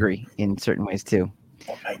makes you hungry in certain ways too.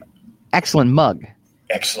 Excellent mug.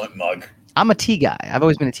 I'm a tea guy. I've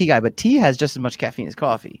always been a tea guy, but tea has just as much caffeine as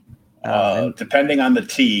coffee. Depending on the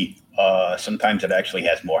tea, sometimes it actually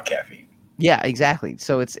has more caffeine. Yeah, exactly.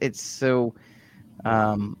 So it's so,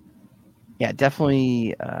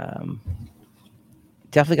 definitely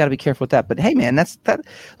got to be careful with that. But hey, man, that.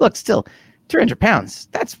 Look, still 300 pounds.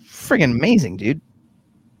 That's friggin' amazing, dude.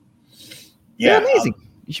 Yeah, amazing.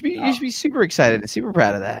 You should be super excited and super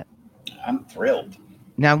proud of that. I'm thrilled.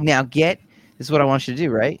 Now this is what I want you to do,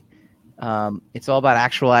 right? It's all about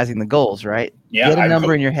actualizing the goals, right? Yeah, Get a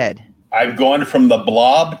number in your head. I've gone from the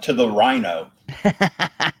blob to the rhino.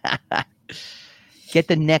 Get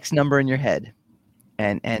the next number in your head,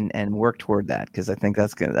 and work toward that, because I think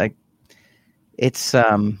that's good. Like, it's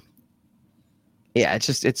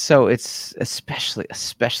it's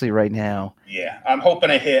especially right now. Yeah, I'm hoping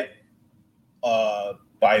to hit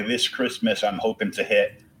by this Christmas. I'm hoping to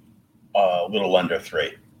hit a little under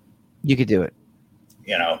 3. You could do it.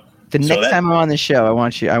 You know, the next time I'm on the show, I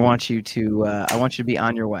want you to be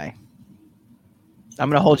on your way. I'm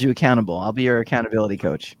going to hold you accountable. I'll be your accountability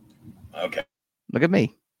coach. Okay. Look at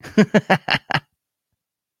me.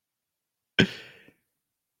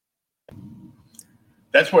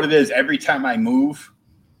 That's what it is. Every time I move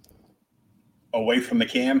away from the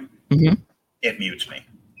cam, it mutes me.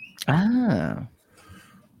 Ah,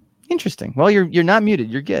 interesting. Well, you're not muted.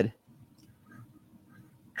 You're good.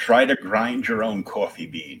 Try to grind your own coffee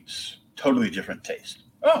beans. Totally different taste.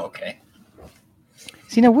 Oh, okay.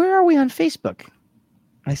 See, now where are we on Facebook?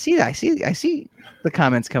 I see the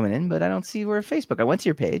comments coming in, but I don't see where Facebook. I went to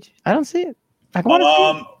your page. I don't see it. I want to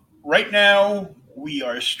see it. Right now, we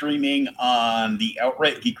are streaming on the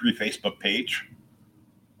Outright Geekery Facebook page.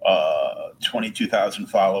 22,000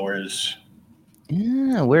 followers.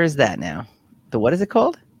 Yeah, where is that now? What is it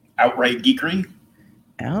called? Outright Geekery.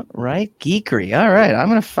 Outright Geekery. All right, I'm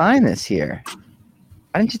gonna find this here.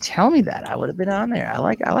 Why didn't you tell me that? I would have been on there. I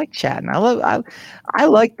like chatting. I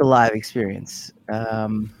like the live experience.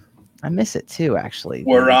 I miss it too, actually.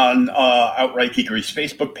 We're on Outright Geekery's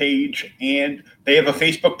Facebook page, and they have a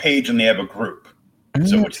Facebook page and they have a group.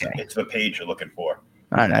 So it's the page you're looking for.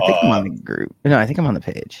 All right, I think I'm on the group. No, I think I'm on the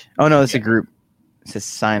page. Oh no, it's a group. It says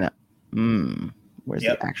sign up. Where's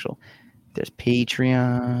the actual? There's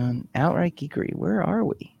Patreon, Outright Geekery. Where are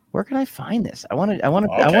we? Where can I find this? I want to.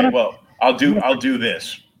 Well, I'll do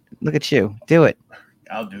this. Look at you. Do it.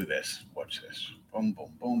 I'll do this. Watch this. Boom,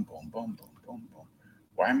 boom, boom, boom, boom, boom, boom, boom.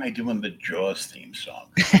 Why am I doing the Jaws theme song?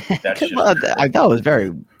 That's just I thought it was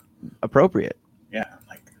very appropriate. Yeah.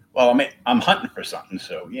 I'm hunting for something,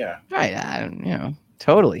 so yeah. Right.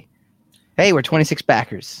 Totally. Hey, we're 26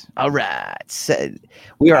 backers. All right.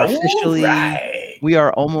 We are officially, we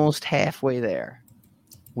are almost halfway there.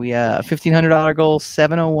 We $1,500 goal,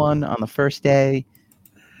 701 on the first day.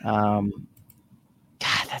 God,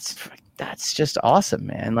 that's just awesome,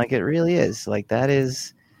 man. Like, it really is. Like, that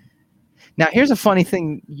is. Now, here's a funny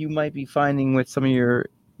thing you might be finding with some of your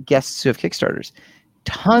guests who have Kickstarters.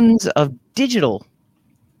 Tons of digital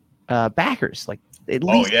backers. Like, at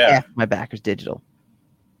least half of my backers digital.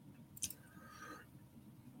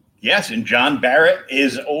 Yes, and John Barrett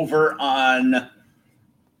is over on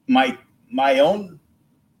my own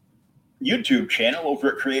YouTube channel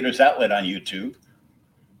over at Creators Outlet on YouTube.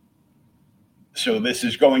 So this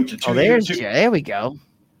is going to there we go.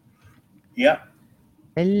 Yeah.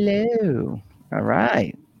 Hello. All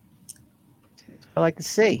right. I like to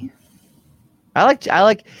see. I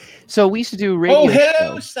like. So we used to do radio. Oh,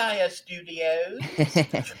 hello, Sire Studios.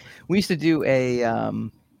 We used to do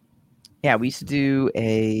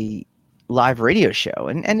a live radio show,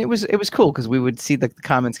 and it was cool because we would see the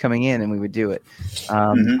comments coming in and we would do it.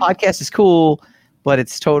 Podcast is cool, but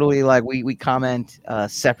it's totally like we comment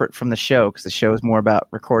separate from the show, because the show is more about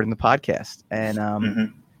recording the podcast, and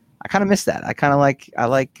I kind of miss that. I like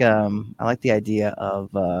the idea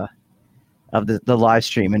of the live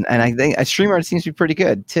stream, and I think a streamer seems to be pretty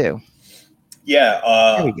good too. Yeah.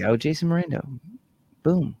 There we go, Jason Mirando.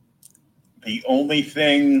 Boom. The only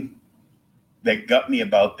thing that got me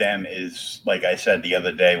about them is, like I said the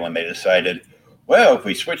other day, when they decided, well, if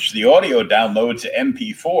we switch the audio download to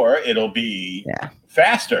MP4, it'll be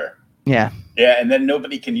faster. Yeah. Yeah, and then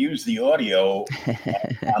nobody can use the audio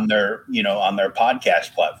on their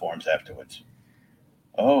podcast platforms afterwards.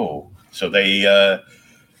 Oh, so they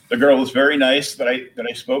the girl was very nice that I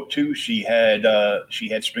spoke to. She had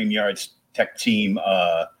StreamYard's tech team.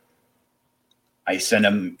 I sent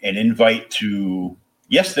them an invite to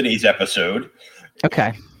yesterday's episode.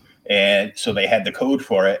 Okay. And so they had the code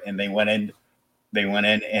for it, and they went in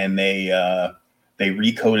and they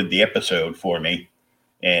recoded the episode for me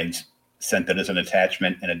and sent it as an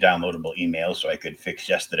attachment in a downloadable email so I could fix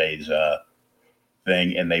yesterday's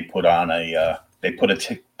thing. And they put on a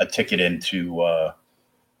ticket into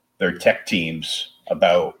their tech teams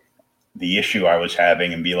about the issue I was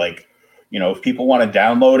having, and be like, if people want to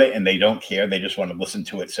download it and they don't care, they just want to listen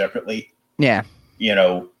to it separately. Yeah.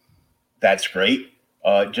 That's great.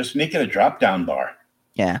 Just make it a drop-down bar.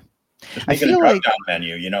 Yeah. Just make it a drop-down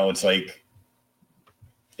menu. It's like,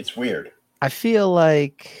 It's weird. I feel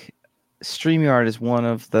like StreamYard is one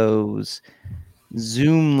of those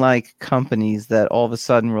Zoom-like companies that all of a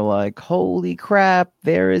sudden were like, holy crap,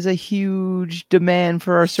 there is a huge demand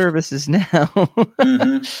for our services now.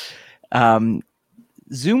 Mm-hmm.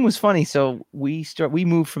 Zoom was funny. So we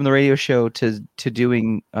moved from the radio show to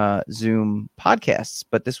doing Zoom podcasts,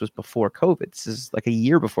 but this was before COVID. This is like a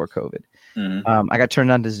year before COVID. Mm-hmm. I got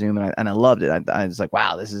turned on to Zoom and I loved it. I was like,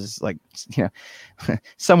 wow, this is like,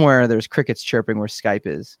 somewhere there's crickets chirping where Skype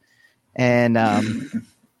is. And, and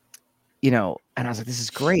I was like, this is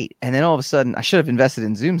great. And then all of a sudden I should have invested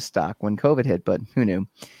in Zoom stock when COVID hit, but who knew?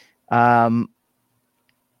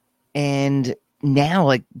 And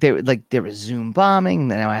now there was Zoom bombing.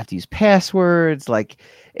 Now I have to use passwords. Like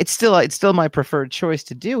it's still my preferred choice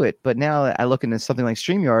to do it. But now I look into something like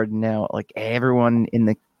StreamYard, and now like everyone in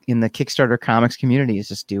the Kickstarter comics community is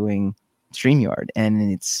just doing StreamYard,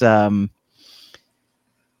 and it's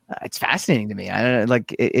fascinating to me. I don't know,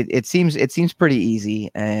 like it seems pretty easy,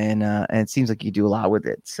 and it seems like you do a lot with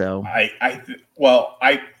it. So I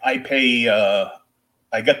pay.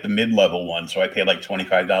 I got the mid-level one, so I pay like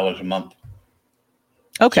 $25 a month.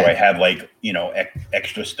 Okay. So I have like,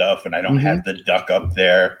 extra stuff, and I don't have the duck up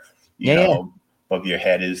there. You know, above your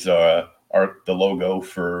head is the logo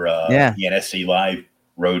for the NSC Live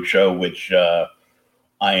Roadshow, which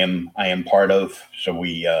I am part of. So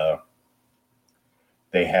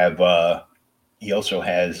they have he also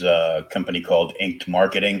has a company called Inked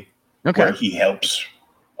Marketing, where he helps.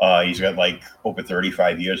 He's got like over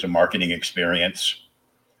 35 years of marketing experience,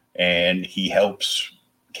 and he helps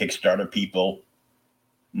Kickstarter people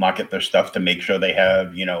market their stuff to make sure they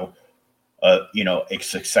have, a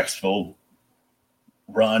successful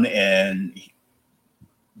run. And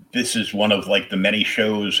this is one of like the many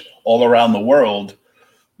shows all around the world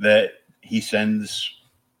that he sends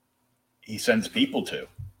people to.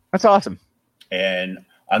 That's awesome. And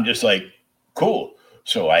I'm just like, cool.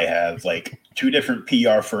 So I have like 2 different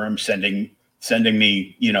PR firms sending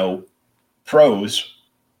me, pros,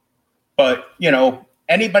 but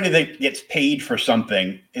anybody that gets paid for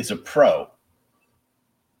something is a pro.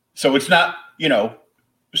 So it's not,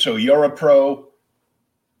 so you're a pro.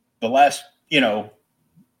 The last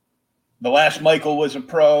Michael was a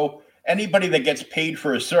pro. Anybody that gets paid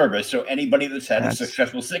for a service, so anybody that's had a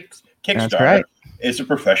successful Kickstarter is a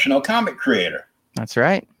professional comic creator. That's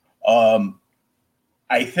right.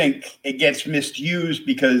 I think it gets misused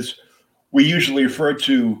because we usually refer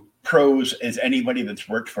to pros as anybody that's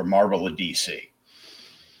worked for Marvel or DC.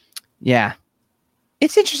 Yeah.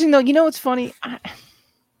 It's interesting, though. It's funny. I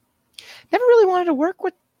never really wanted to work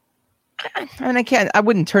with... I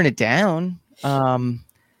wouldn't turn it down.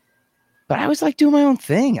 But I was like doing my own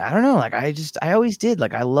thing. I don't know. Like I always did.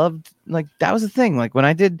 Like I loved, like that was the thing. Like when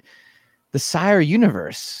I did the Sire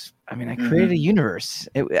universe, I mean, I created a universe.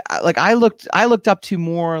 I looked up to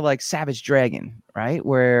more like Savage Dragon, right?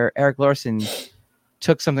 Where Eric Larson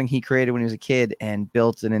took something he created when he was a kid and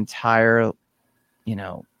built an entire,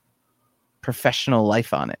 professional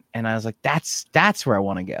life on it. And I was like, that's where I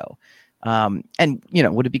want to go. And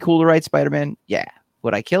would it be cool to write Spider-Man? Yeah.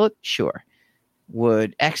 Would I kill it? Sure.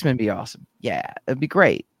 Would X-Men be awesome? Yeah, it'd be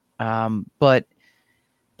great. But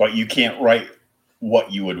you can't write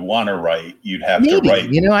what you would want to write. You'd have to write.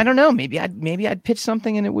 I don't know. Maybe I'd pitch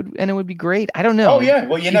something and it would be great. I don't know. Oh yeah,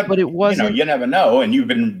 well but it wasn't. You never know. And you've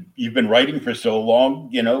been writing for so long.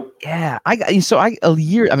 Yeah, a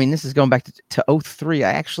year. I mean, this is going back to 2003.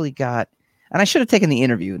 I actually got, and I should have taken the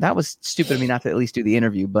interview. That was stupid of me not to at least do the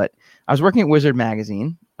interview. But I was working at Wizard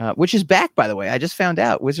Magazine. Which is back, by the way. I just found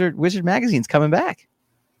out Wizard Magazine's coming back.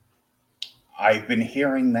 I've been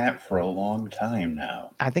hearing that for a long time now.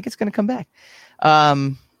 I think it's going to come back.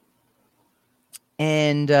 I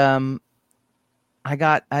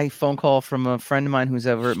got a phone call from a friend of mine who's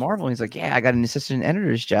over at Marvel. He's like, yeah, I got an assistant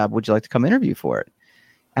editor's job. Would you like to come interview for it?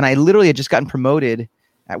 And I literally had just gotten promoted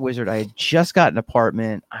at Wizard. I had just got an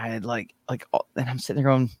apartment. I had and I'm sitting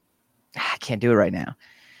there going, I can't do it right now.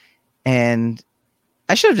 And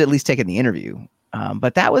I should have at least taken the interview,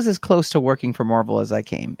 but that was as close to working for Marvel as I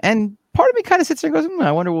came. And part of me kind of sits there and goes,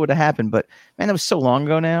 I wonder what would have happened. But man, that was so long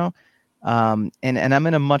ago now. And I'm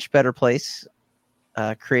in a much better place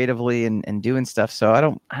creatively and doing stuff. So I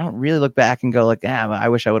don't really look back and go like, I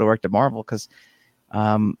wish I would have worked at Marvel because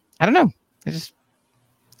I don't know.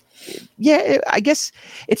 I guess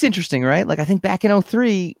it's interesting, right? Like I think back in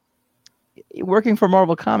 2003, working for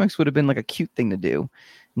Marvel Comics would have been like a cute thing to do.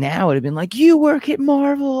 Now it'd have been like, you work at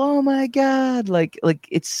Marvel, oh my god! Like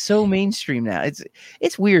it's so mainstream now.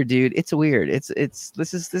 It's weird, dude. It's weird. This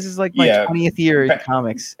is like my 20th year in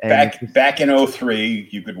comics. Back in 2003,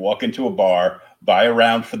 you could walk into a bar, buy a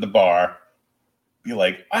round for the bar, be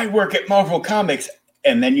like, I work at Marvel Comics,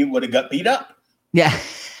 and then you would have got beat up. Yeah.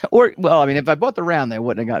 Or, well, I mean, if I bought the round, they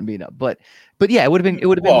wouldn't have gotten beat up. But yeah, it would have been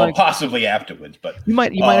well, like, possibly afterwards. But you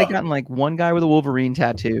might have gotten like one guy with a Wolverine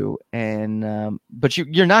tattoo, and but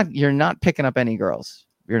you're not picking up any girls.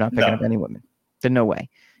 You're not picking up any women. There's no way.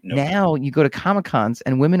 No. Now you go to Comic Cons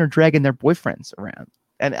and women are dragging their boyfriends around,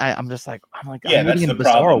 and I'm like, yeah, I'm that's living the in a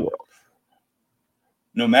bizarre problem. world.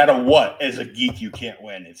 No matter what, as a geek, you can't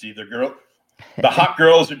win. It's either the hot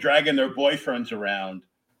girls are dragging their boyfriends around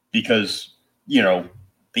because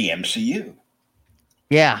the MCU.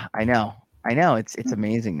 Yeah, I know. It's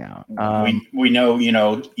amazing now. We know,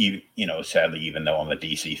 sadly, even though I'm a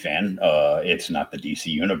DC fan, it's not the DC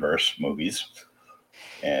Universe movies,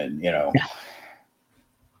 and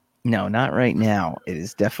no, not right now. It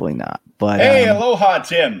is definitely not. But hey, aloha,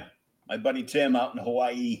 Tim, my buddy Tim out in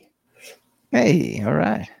Hawaii. Hey, all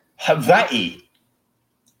right. Hawaii.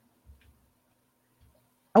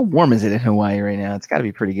 How warm is it in Hawaii right now? It's got to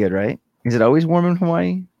be pretty good, right? Is it always warm in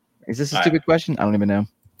Hawaii? Is this a stupid question? I don't even know.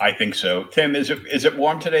 I think so. Tim, is it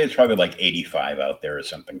warm today? It's probably like 85 out there or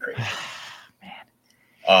something crazy. Man.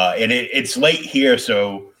 And it's late here,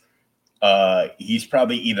 so he's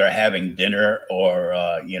probably either having dinner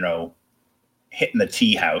or hitting the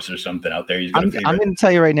tea house or something out there. I'm going to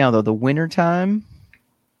tell you right now, though, the wintertime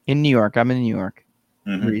in New York, I'm in New York,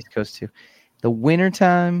 we're East Coast too. The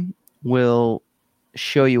wintertime will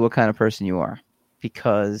show you what kind of person you are,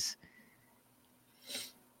 because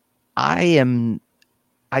I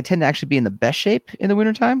tend to actually be in the best shape in the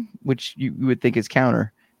wintertime, which you would think is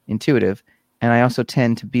counterintuitive. And I also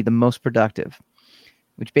tend to be the most productive,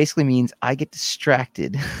 which basically means I get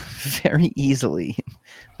distracted very easily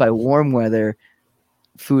by warm weather,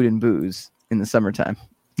 food, and booze in the summertime.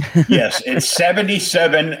 Yes, it's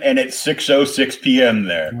 77 and it's 6:06 p.m.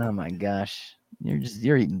 there. Oh my gosh.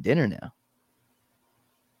 You're eating dinner now.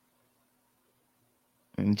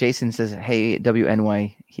 And Jason says, hey,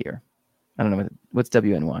 WNY here. I don't know what's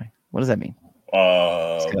WNY. What does that mean?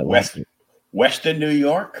 Western New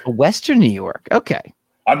York. Western New York. Okay.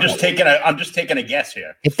 I'm just taking a guess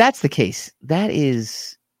here. If that's the case, that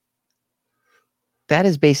is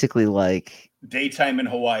basically like daytime in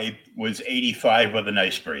Hawaii was 85 with a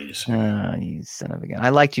nice breeze. Oh, you son of a gun. I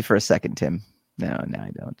liked you for a second, Tim. No,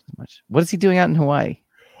 I don't as much. What is he doing out in Hawaii?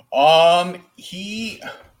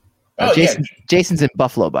 Jason's in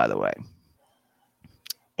Buffalo, by the way.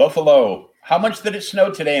 Buffalo. How much did it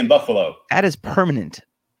snow today in Buffalo? That is permanent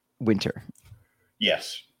winter.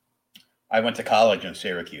 Yes. I went to college in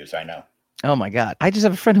Syracuse. I know. Oh, my God. I just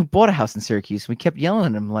have a friend who bought a house in Syracuse. We kept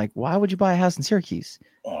yelling at him, like, why would you buy a house in Syracuse?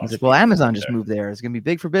 He's like, well, Amazon just moved there. It's going to be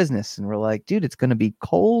big for business. And we're like, dude, it's going to be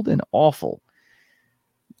cold and awful.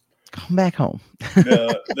 Come back home.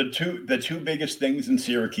 the two biggest things in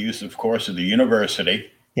Syracuse, of course, are the university.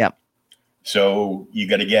 Yep. So you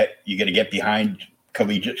got to get behind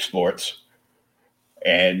collegiate sports,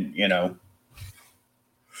 and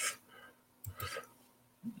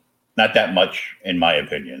not that much, in my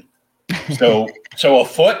opinion. So a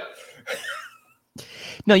foot.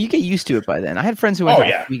 No, you get used to it by then. I had friends who went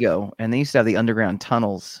to Oswego, and they used to have the underground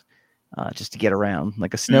tunnels just to get around.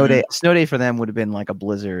 Like a snow day. A snow day for them would have been like a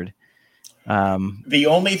blizzard. The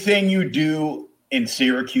only thing you do in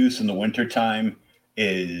Syracuse in the wintertime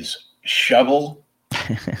is shovel,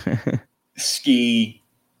 ski,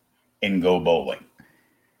 and go bowling.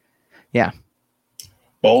 Yeah.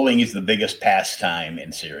 Bowling is the biggest pastime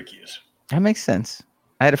in Syracuse. That makes sense.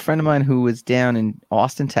 I had a friend of mine who was down in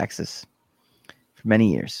Austin, Texas for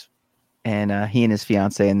many years. And he and his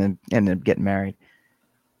fiance and then ended up getting married.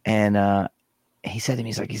 And he said to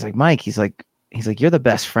me, he's like, Mike, he's like, you're the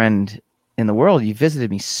best friend in the world. You visited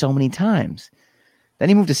me so many times. Then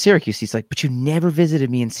he moved to Syracuse. He's like, but you never visited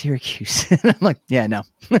me in Syracuse. And I'm like, yeah, no.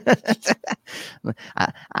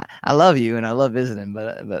 I love you and I love visiting,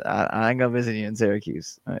 but I ain't gonna visit you in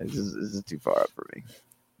Syracuse. This is too far up for me.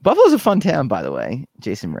 Buffalo's a fun town, by the way,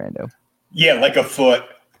 Jason Mirando. Yeah, like a foot.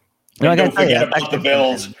 Don't forget about the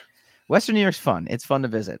Bills. Western New York's fun. It's fun to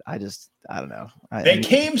visit. I don't know. They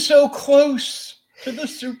came so close to the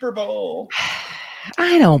Super Bowl.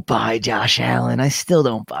 I don't buy Josh Allen. I still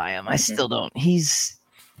don't buy him. I still don't. He's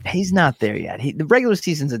not there yet. The regular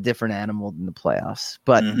season's a different animal than the playoffs.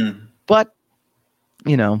 But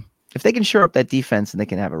if they can shore up that defense and they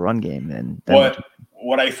can have a run game, then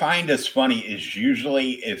what I find is funny is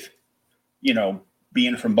usually if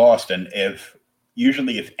being from Boston, if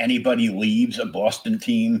anybody leaves a Boston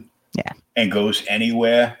team and goes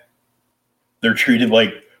anywhere, they're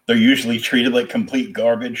usually treated like complete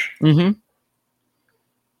garbage. Mm-hmm.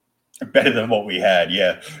 Better than what we had,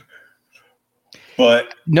 yeah.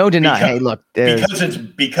 But no deny. Hey, look,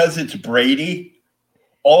 because it's Brady.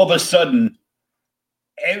 All of a sudden,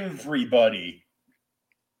 everybody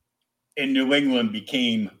in New England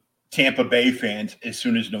became Tampa Bay fans as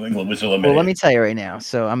soon as New England was eliminated. Well, let me tell you right now.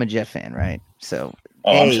 So I'm a Jet fan, right? So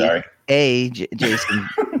I'm sorry. Jason,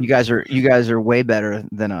 you guys are way better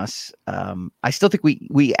than us. I still think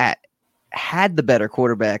we had the better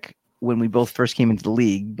quarterback when we both first came into the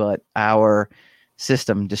league, but our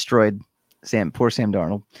system destroyed poor Sam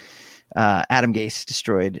Darnold. Adam Gase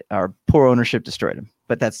destroyed our poor ownership, destroyed him.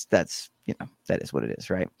 But that's that is what it is,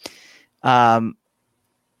 right? Props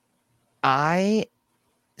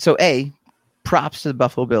to the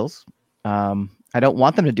Buffalo Bills. I don't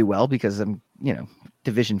want them to do well because I'm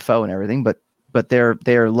division foe and everything, but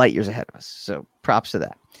they're light years ahead of us. So props to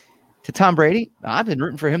that. To Tom Brady, I've been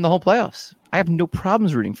rooting for him the whole playoffs. I have no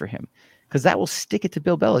problems rooting for him because that will stick it to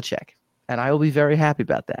Bill Belichick, and I will be very happy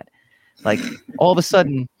about that. Like all of a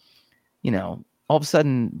sudden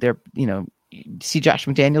they're see Josh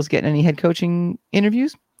McDaniels getting any head coaching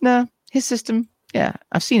interviews? No, his system. Yeah,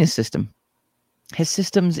 I've seen his system. His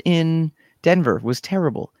systems in Denver was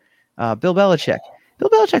terrible. Bill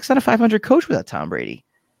Belichick's not a 500 coach without Tom Brady.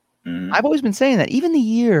 I've always been saying that. Even the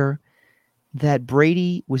year that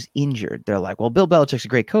Brady was injured, they're like, well, Bill Belichick's a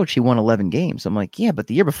great coach. He won 11 games. I'm like, yeah, but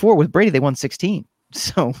the year before with Brady, they won 16.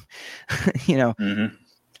 So, I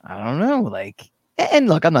don't know. Like, and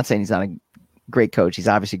look, I'm not saying he's not a great coach. He's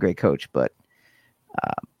obviously a great coach, but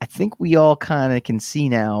I think we all kind of can see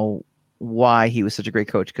now why he was such a great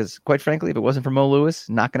coach. Because quite frankly, if it wasn't for Mo Lewis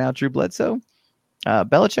knocking out Drew Bledsoe,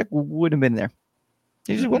 Belichick wouldn't have been there.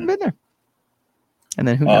 He just wouldn't have been there. And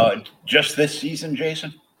then who knows? Just this season,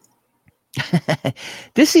 Jason?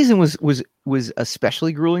 This season was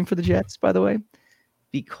especially grueling for the Jets, by the way,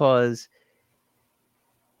 because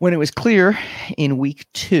when it was clear in week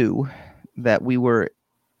 2 that we were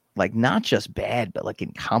like not just bad, but like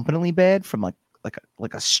incompetently bad from like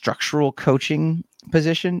a structural coaching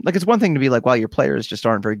position. Like it's one thing to be like, well, your players just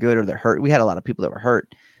aren't very good or they're hurt. We had a lot of people that were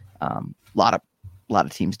hurt. A lot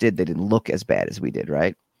of teams did. They didn't look as bad as we did,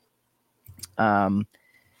 right?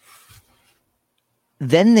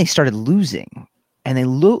 Then they started losing, and they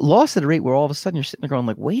lost at a rate where all of a sudden you're sitting there going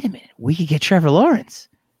like, wait a minute, we could get Trevor Lawrence.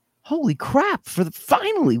 Holy crap.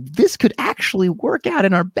 Finally, this could actually work out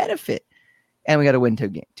in our benefit. And we got to win two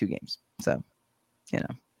games. So,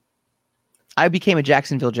 I became a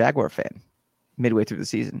Jacksonville Jaguar fan midway through the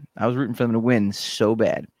season. I was rooting for them to win so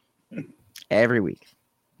bad every week.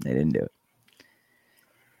 They didn't do it.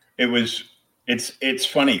 It's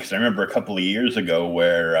funny because I remember a couple of years ago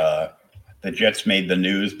where the Jets made the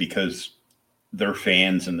news because their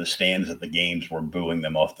fans in the stands at the games were booing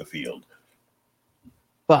them off the field.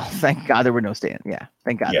 Well, thank God there were no stands. Yeah,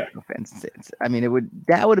 thank God there were no fans in stands. I mean,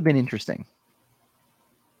 that would have been interesting.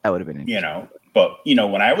 That would have been interesting. But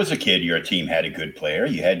when I was a kid, your team had a good player.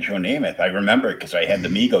 You had Joe Namath. I remember it because I had the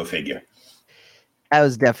Mego figure. That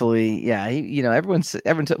was definitely, yeah. Everyone. So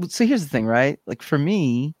here's the thing, right? Like for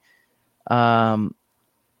me, I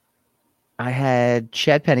had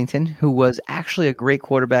Chad Pennington, who was actually a great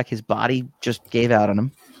quarterback. His body just gave out on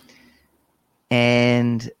him.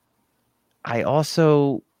 And I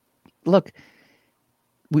also, look,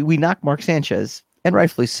 we knocked Mark Sanchez, and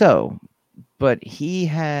rightfully so, but he's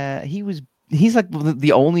like one of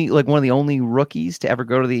the only rookies to ever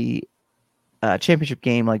go to the championship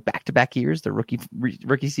game, like back-to-back years, the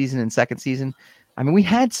rookie season and second season. I mean, we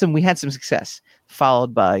had some success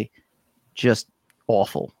followed by just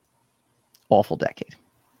awful decade.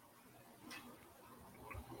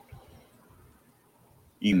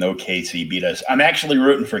 Even though KC beat us, I'm actually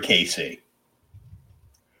rooting for KC,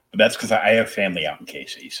 but that's because I have family out in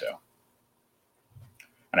KC. So,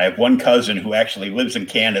 and I have one cousin who actually lives in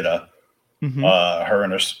Canada. Mm-hmm. Her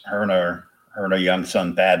and her young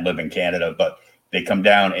son Thad live in Canada, but they come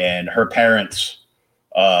down, and her parents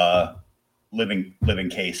live in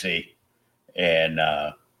KC, and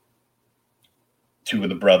two of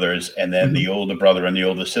the brothers, and then the older brother and the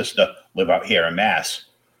older sister live out here in Mass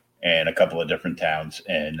and a couple of different towns.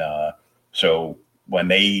 And so when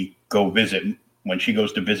she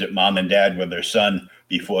goes to visit mom and dad with their son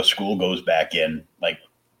before school goes back in, like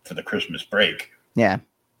for the Christmas break, yeah,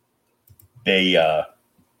 they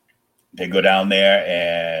go down there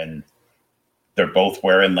and they're both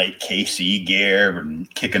wearing like KC gear and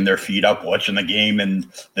kicking their feet up, watching the game. And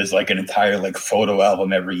there's like an entire like photo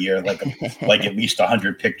album every year, like at least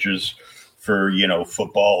 100 pictures for,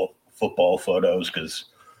 football photos. Cause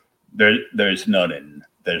there's none in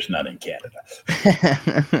Canada.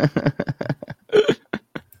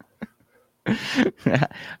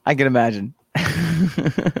 I can imagine.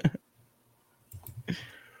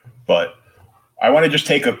 But I want to just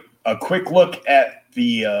take a quick look at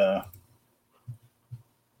the.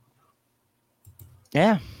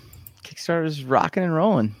 Kickstarter's rocking and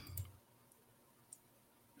rolling.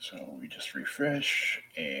 So we just refresh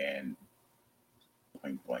and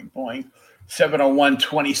boing, boing, boing. 701,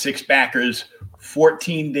 26 backers,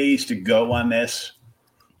 14 days to go on this.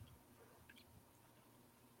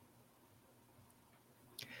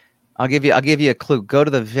 I'll give you a clue. Go to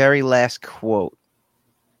the very last quote.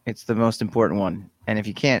 It's the most important one. And if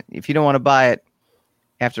you don't want to buy it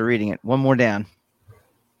after reading it, one more down.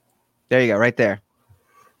 There you go, right there.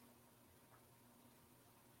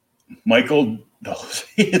 Michael Dolce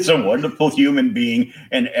is a wonderful human being,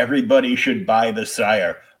 and everybody should buy the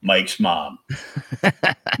Sire, Mike's mom.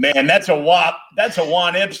 Man, that's a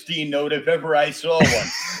Juan Epstein note if ever I saw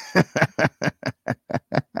one.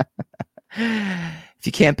 If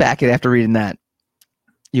you can't back it after reading that,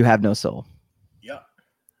 you have no soul. Yeah.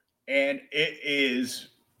 And it's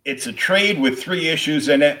a trade with 3 issues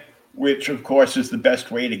in it, which of course is the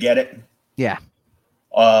best way to get it. Yeah.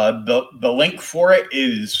 The link for it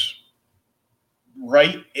is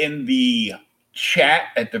right in the chat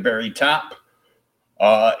at the very top.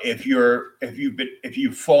 If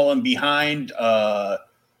you've fallen behind,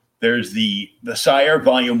 there's the Sire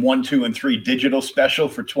Volume 1, 2, and 3 digital special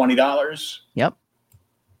for $20. Yep.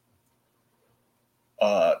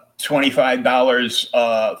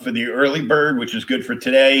 $25 for the early bird, which is good for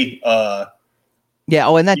today. Yeah.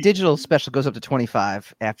 Oh, and that digital special goes up to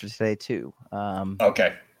 $25 after today too.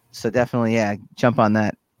 Okay. So definitely, yeah, jump on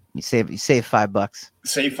that. You save $5.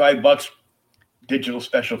 Save $5. Digital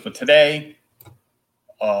special for today.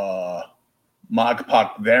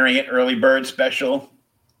 Mogpok variant early bird special.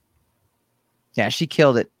 Yeah, she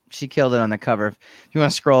killed it. She killed it on the cover. If you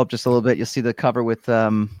want to scroll up just a little bit, you'll see the cover with 2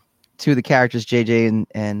 of the characters, JJ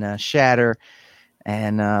and Shatter,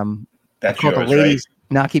 and that's yours, the ladies.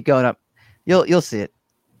 Right? No, keep going up. You'll see it.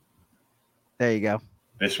 There you go.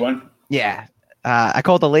 This one? Yeah. I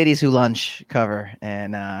call it the Ladies Who Lunch cover,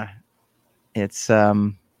 and it's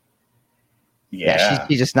she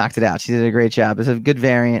just knocked it out. She did a great job. It's a good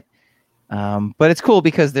variant, but it's cool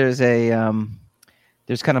because there's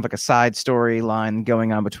there's kind of like a side storyline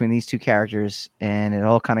going on between these 2 characters, and it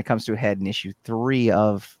all kind of comes to a head in issue 3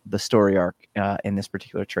 of the story arc in this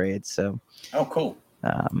particular trade. So, cool.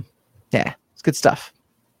 Yeah, it's good stuff.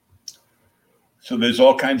 So there's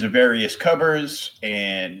all kinds of various covers,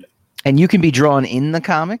 and you can be drawn in the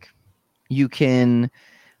comic. You can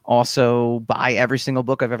also buy every single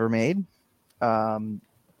book I've ever made.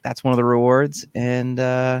 That's one of the rewards, and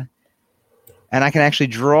I can actually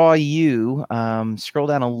draw you. Scroll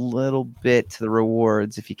down a little bit to the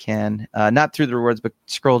rewards if you can. Not through the rewards, but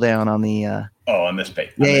scroll down on the. On this page,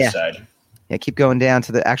 on this side. Yeah, keep going down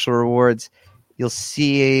to the actual rewards. You'll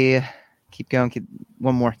see. Keep going.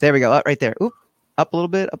 One more. There we go. Right there. Oop. Up a little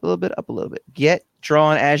bit. Up a little bit. Up a little bit. Get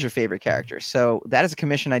drawn as your favorite character. So that is a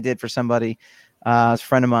commission I did for somebody. A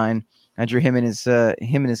friend of mine. I drew him and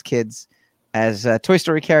his kids as Toy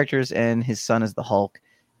Story characters, and his son as the Hulk.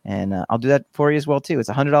 And I'll do that for you as well too. It's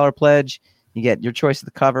 $100 pledge. You get your choice of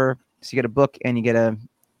the cover, so you get a book and you get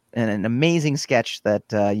an amazing sketch that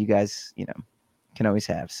you guys can always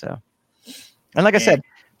have. So, and like I said,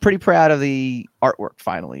 pretty proud of the artwork.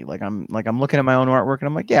 Finally, I'm looking at my own artwork and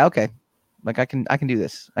I'm like, yeah, okay, like I can do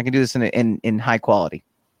this. I can do this in high quality.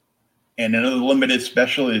 And another limited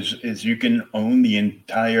special is you can own the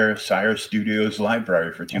entire Sire Studios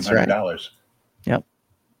library for $200. Right. Yep.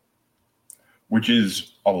 Which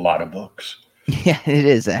is a lot of books. Yeah, it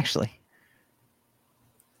is actually.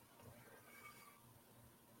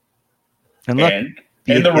 And look,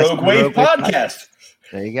 and the Rogue Wave podcast.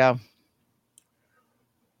 There you go.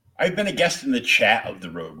 I've been a guest in the chat of the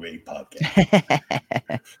Rogue Wave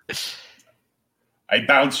podcast. I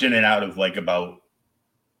bounce in and out of about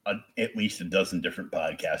at least a dozen different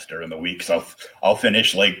podcasts during the week. So I'll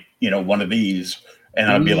finish one of these, and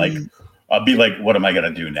I'll be like, what am I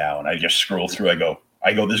going to do now? And I just scroll through. I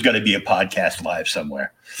go, there's got to be a podcast live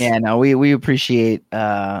somewhere. Yeah, no, we appreciate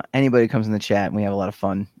anybody who comes in the chat, and we have a lot of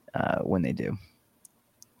fun when they do.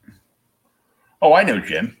 Oh, I know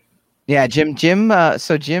Jim. Yeah, Jim.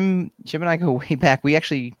 So Jim and I go way back. We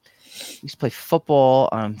actually used to play football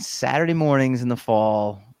on Saturday mornings in the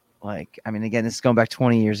fall. Again, this is going back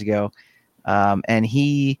 20 years ago. And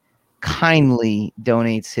he kindly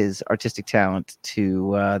donates his artistic talent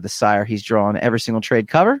to the Sire. He's drawn every single trade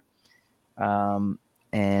cover. And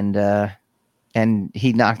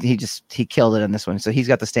he killed it on this one. So he's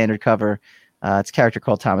got the standard cover. It's a character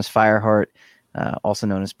called Thomas Fireheart, also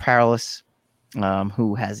known as Perilous,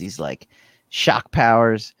 who has these shock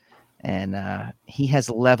powers. and he has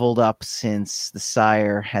leveled up since the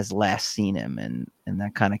Sire has last seen him, and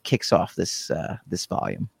that kind of kicks off this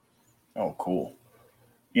volume. Oh, cool.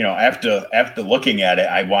 After looking at it,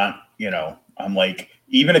 I want, I'm like,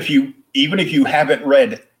 even if you haven't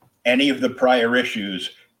read any of the prior issues,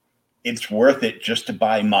 it's worth it just to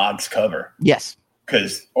buy Mog's cover. Yes.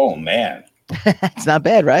 Because, oh man. It's not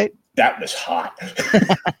bad, right? That was hot.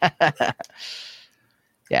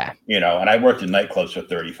 Yeah. And I worked in nightclubs for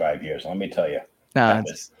 35 years. Let me tell you.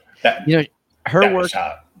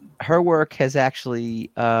 Her work has actually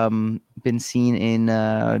been seen in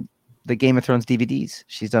the Game of Thrones DVDs.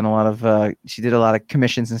 She's done a lot of she did a lot of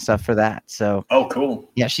commissions and stuff for that. So cool.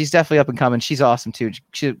 Yeah, she's definitely up and coming. She's awesome too.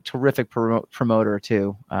 She's a terrific promoter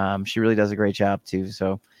too. She really does a great job too.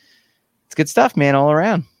 So it's good stuff, man, all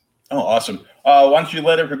around. Oh, awesome. Why don't you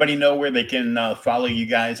let everybody know where they can follow you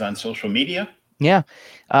guys on social media? Yeah.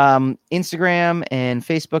 Instagram and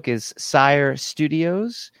Facebook is Sire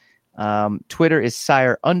Studios. Twitter is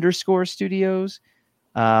Sire_Studios.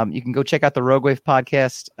 You can go check out the Rogue Wave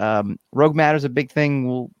podcast. Rogue Matter is a big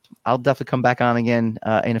thing. I'll definitely come back on again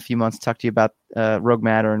in a few months to talk to you about Rogue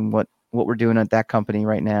Matter and what we're doing at that company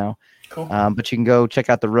right now. Cool. But you can go check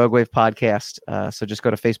out the Rogue Wave podcast. So just go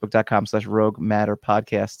to facebook.com/Rogue Matter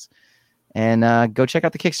podcasts and go check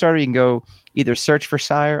out the Kickstarter. You can go either search for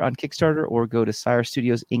Sire on Kickstarter or go to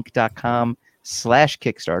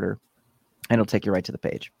SireStudiosInc.com/Kickstarter, and it'll take you right to the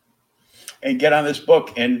page. And get on this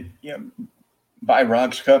book and buy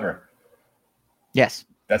Rog's cover. Yes.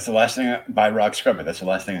 That's the last thing. Buy Rog's cover. That's the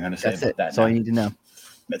last thing I'm going to say about that. That's all you need to know.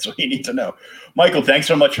 That's all you need to know. Michael, thanks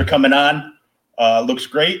so much for coming on. Looks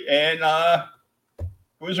great. And it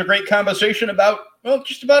was a great conversation about,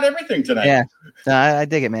 just about everything tonight. Yeah. I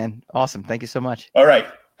dig it, man. Awesome. Thank you so much. All right.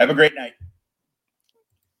 Have a great night.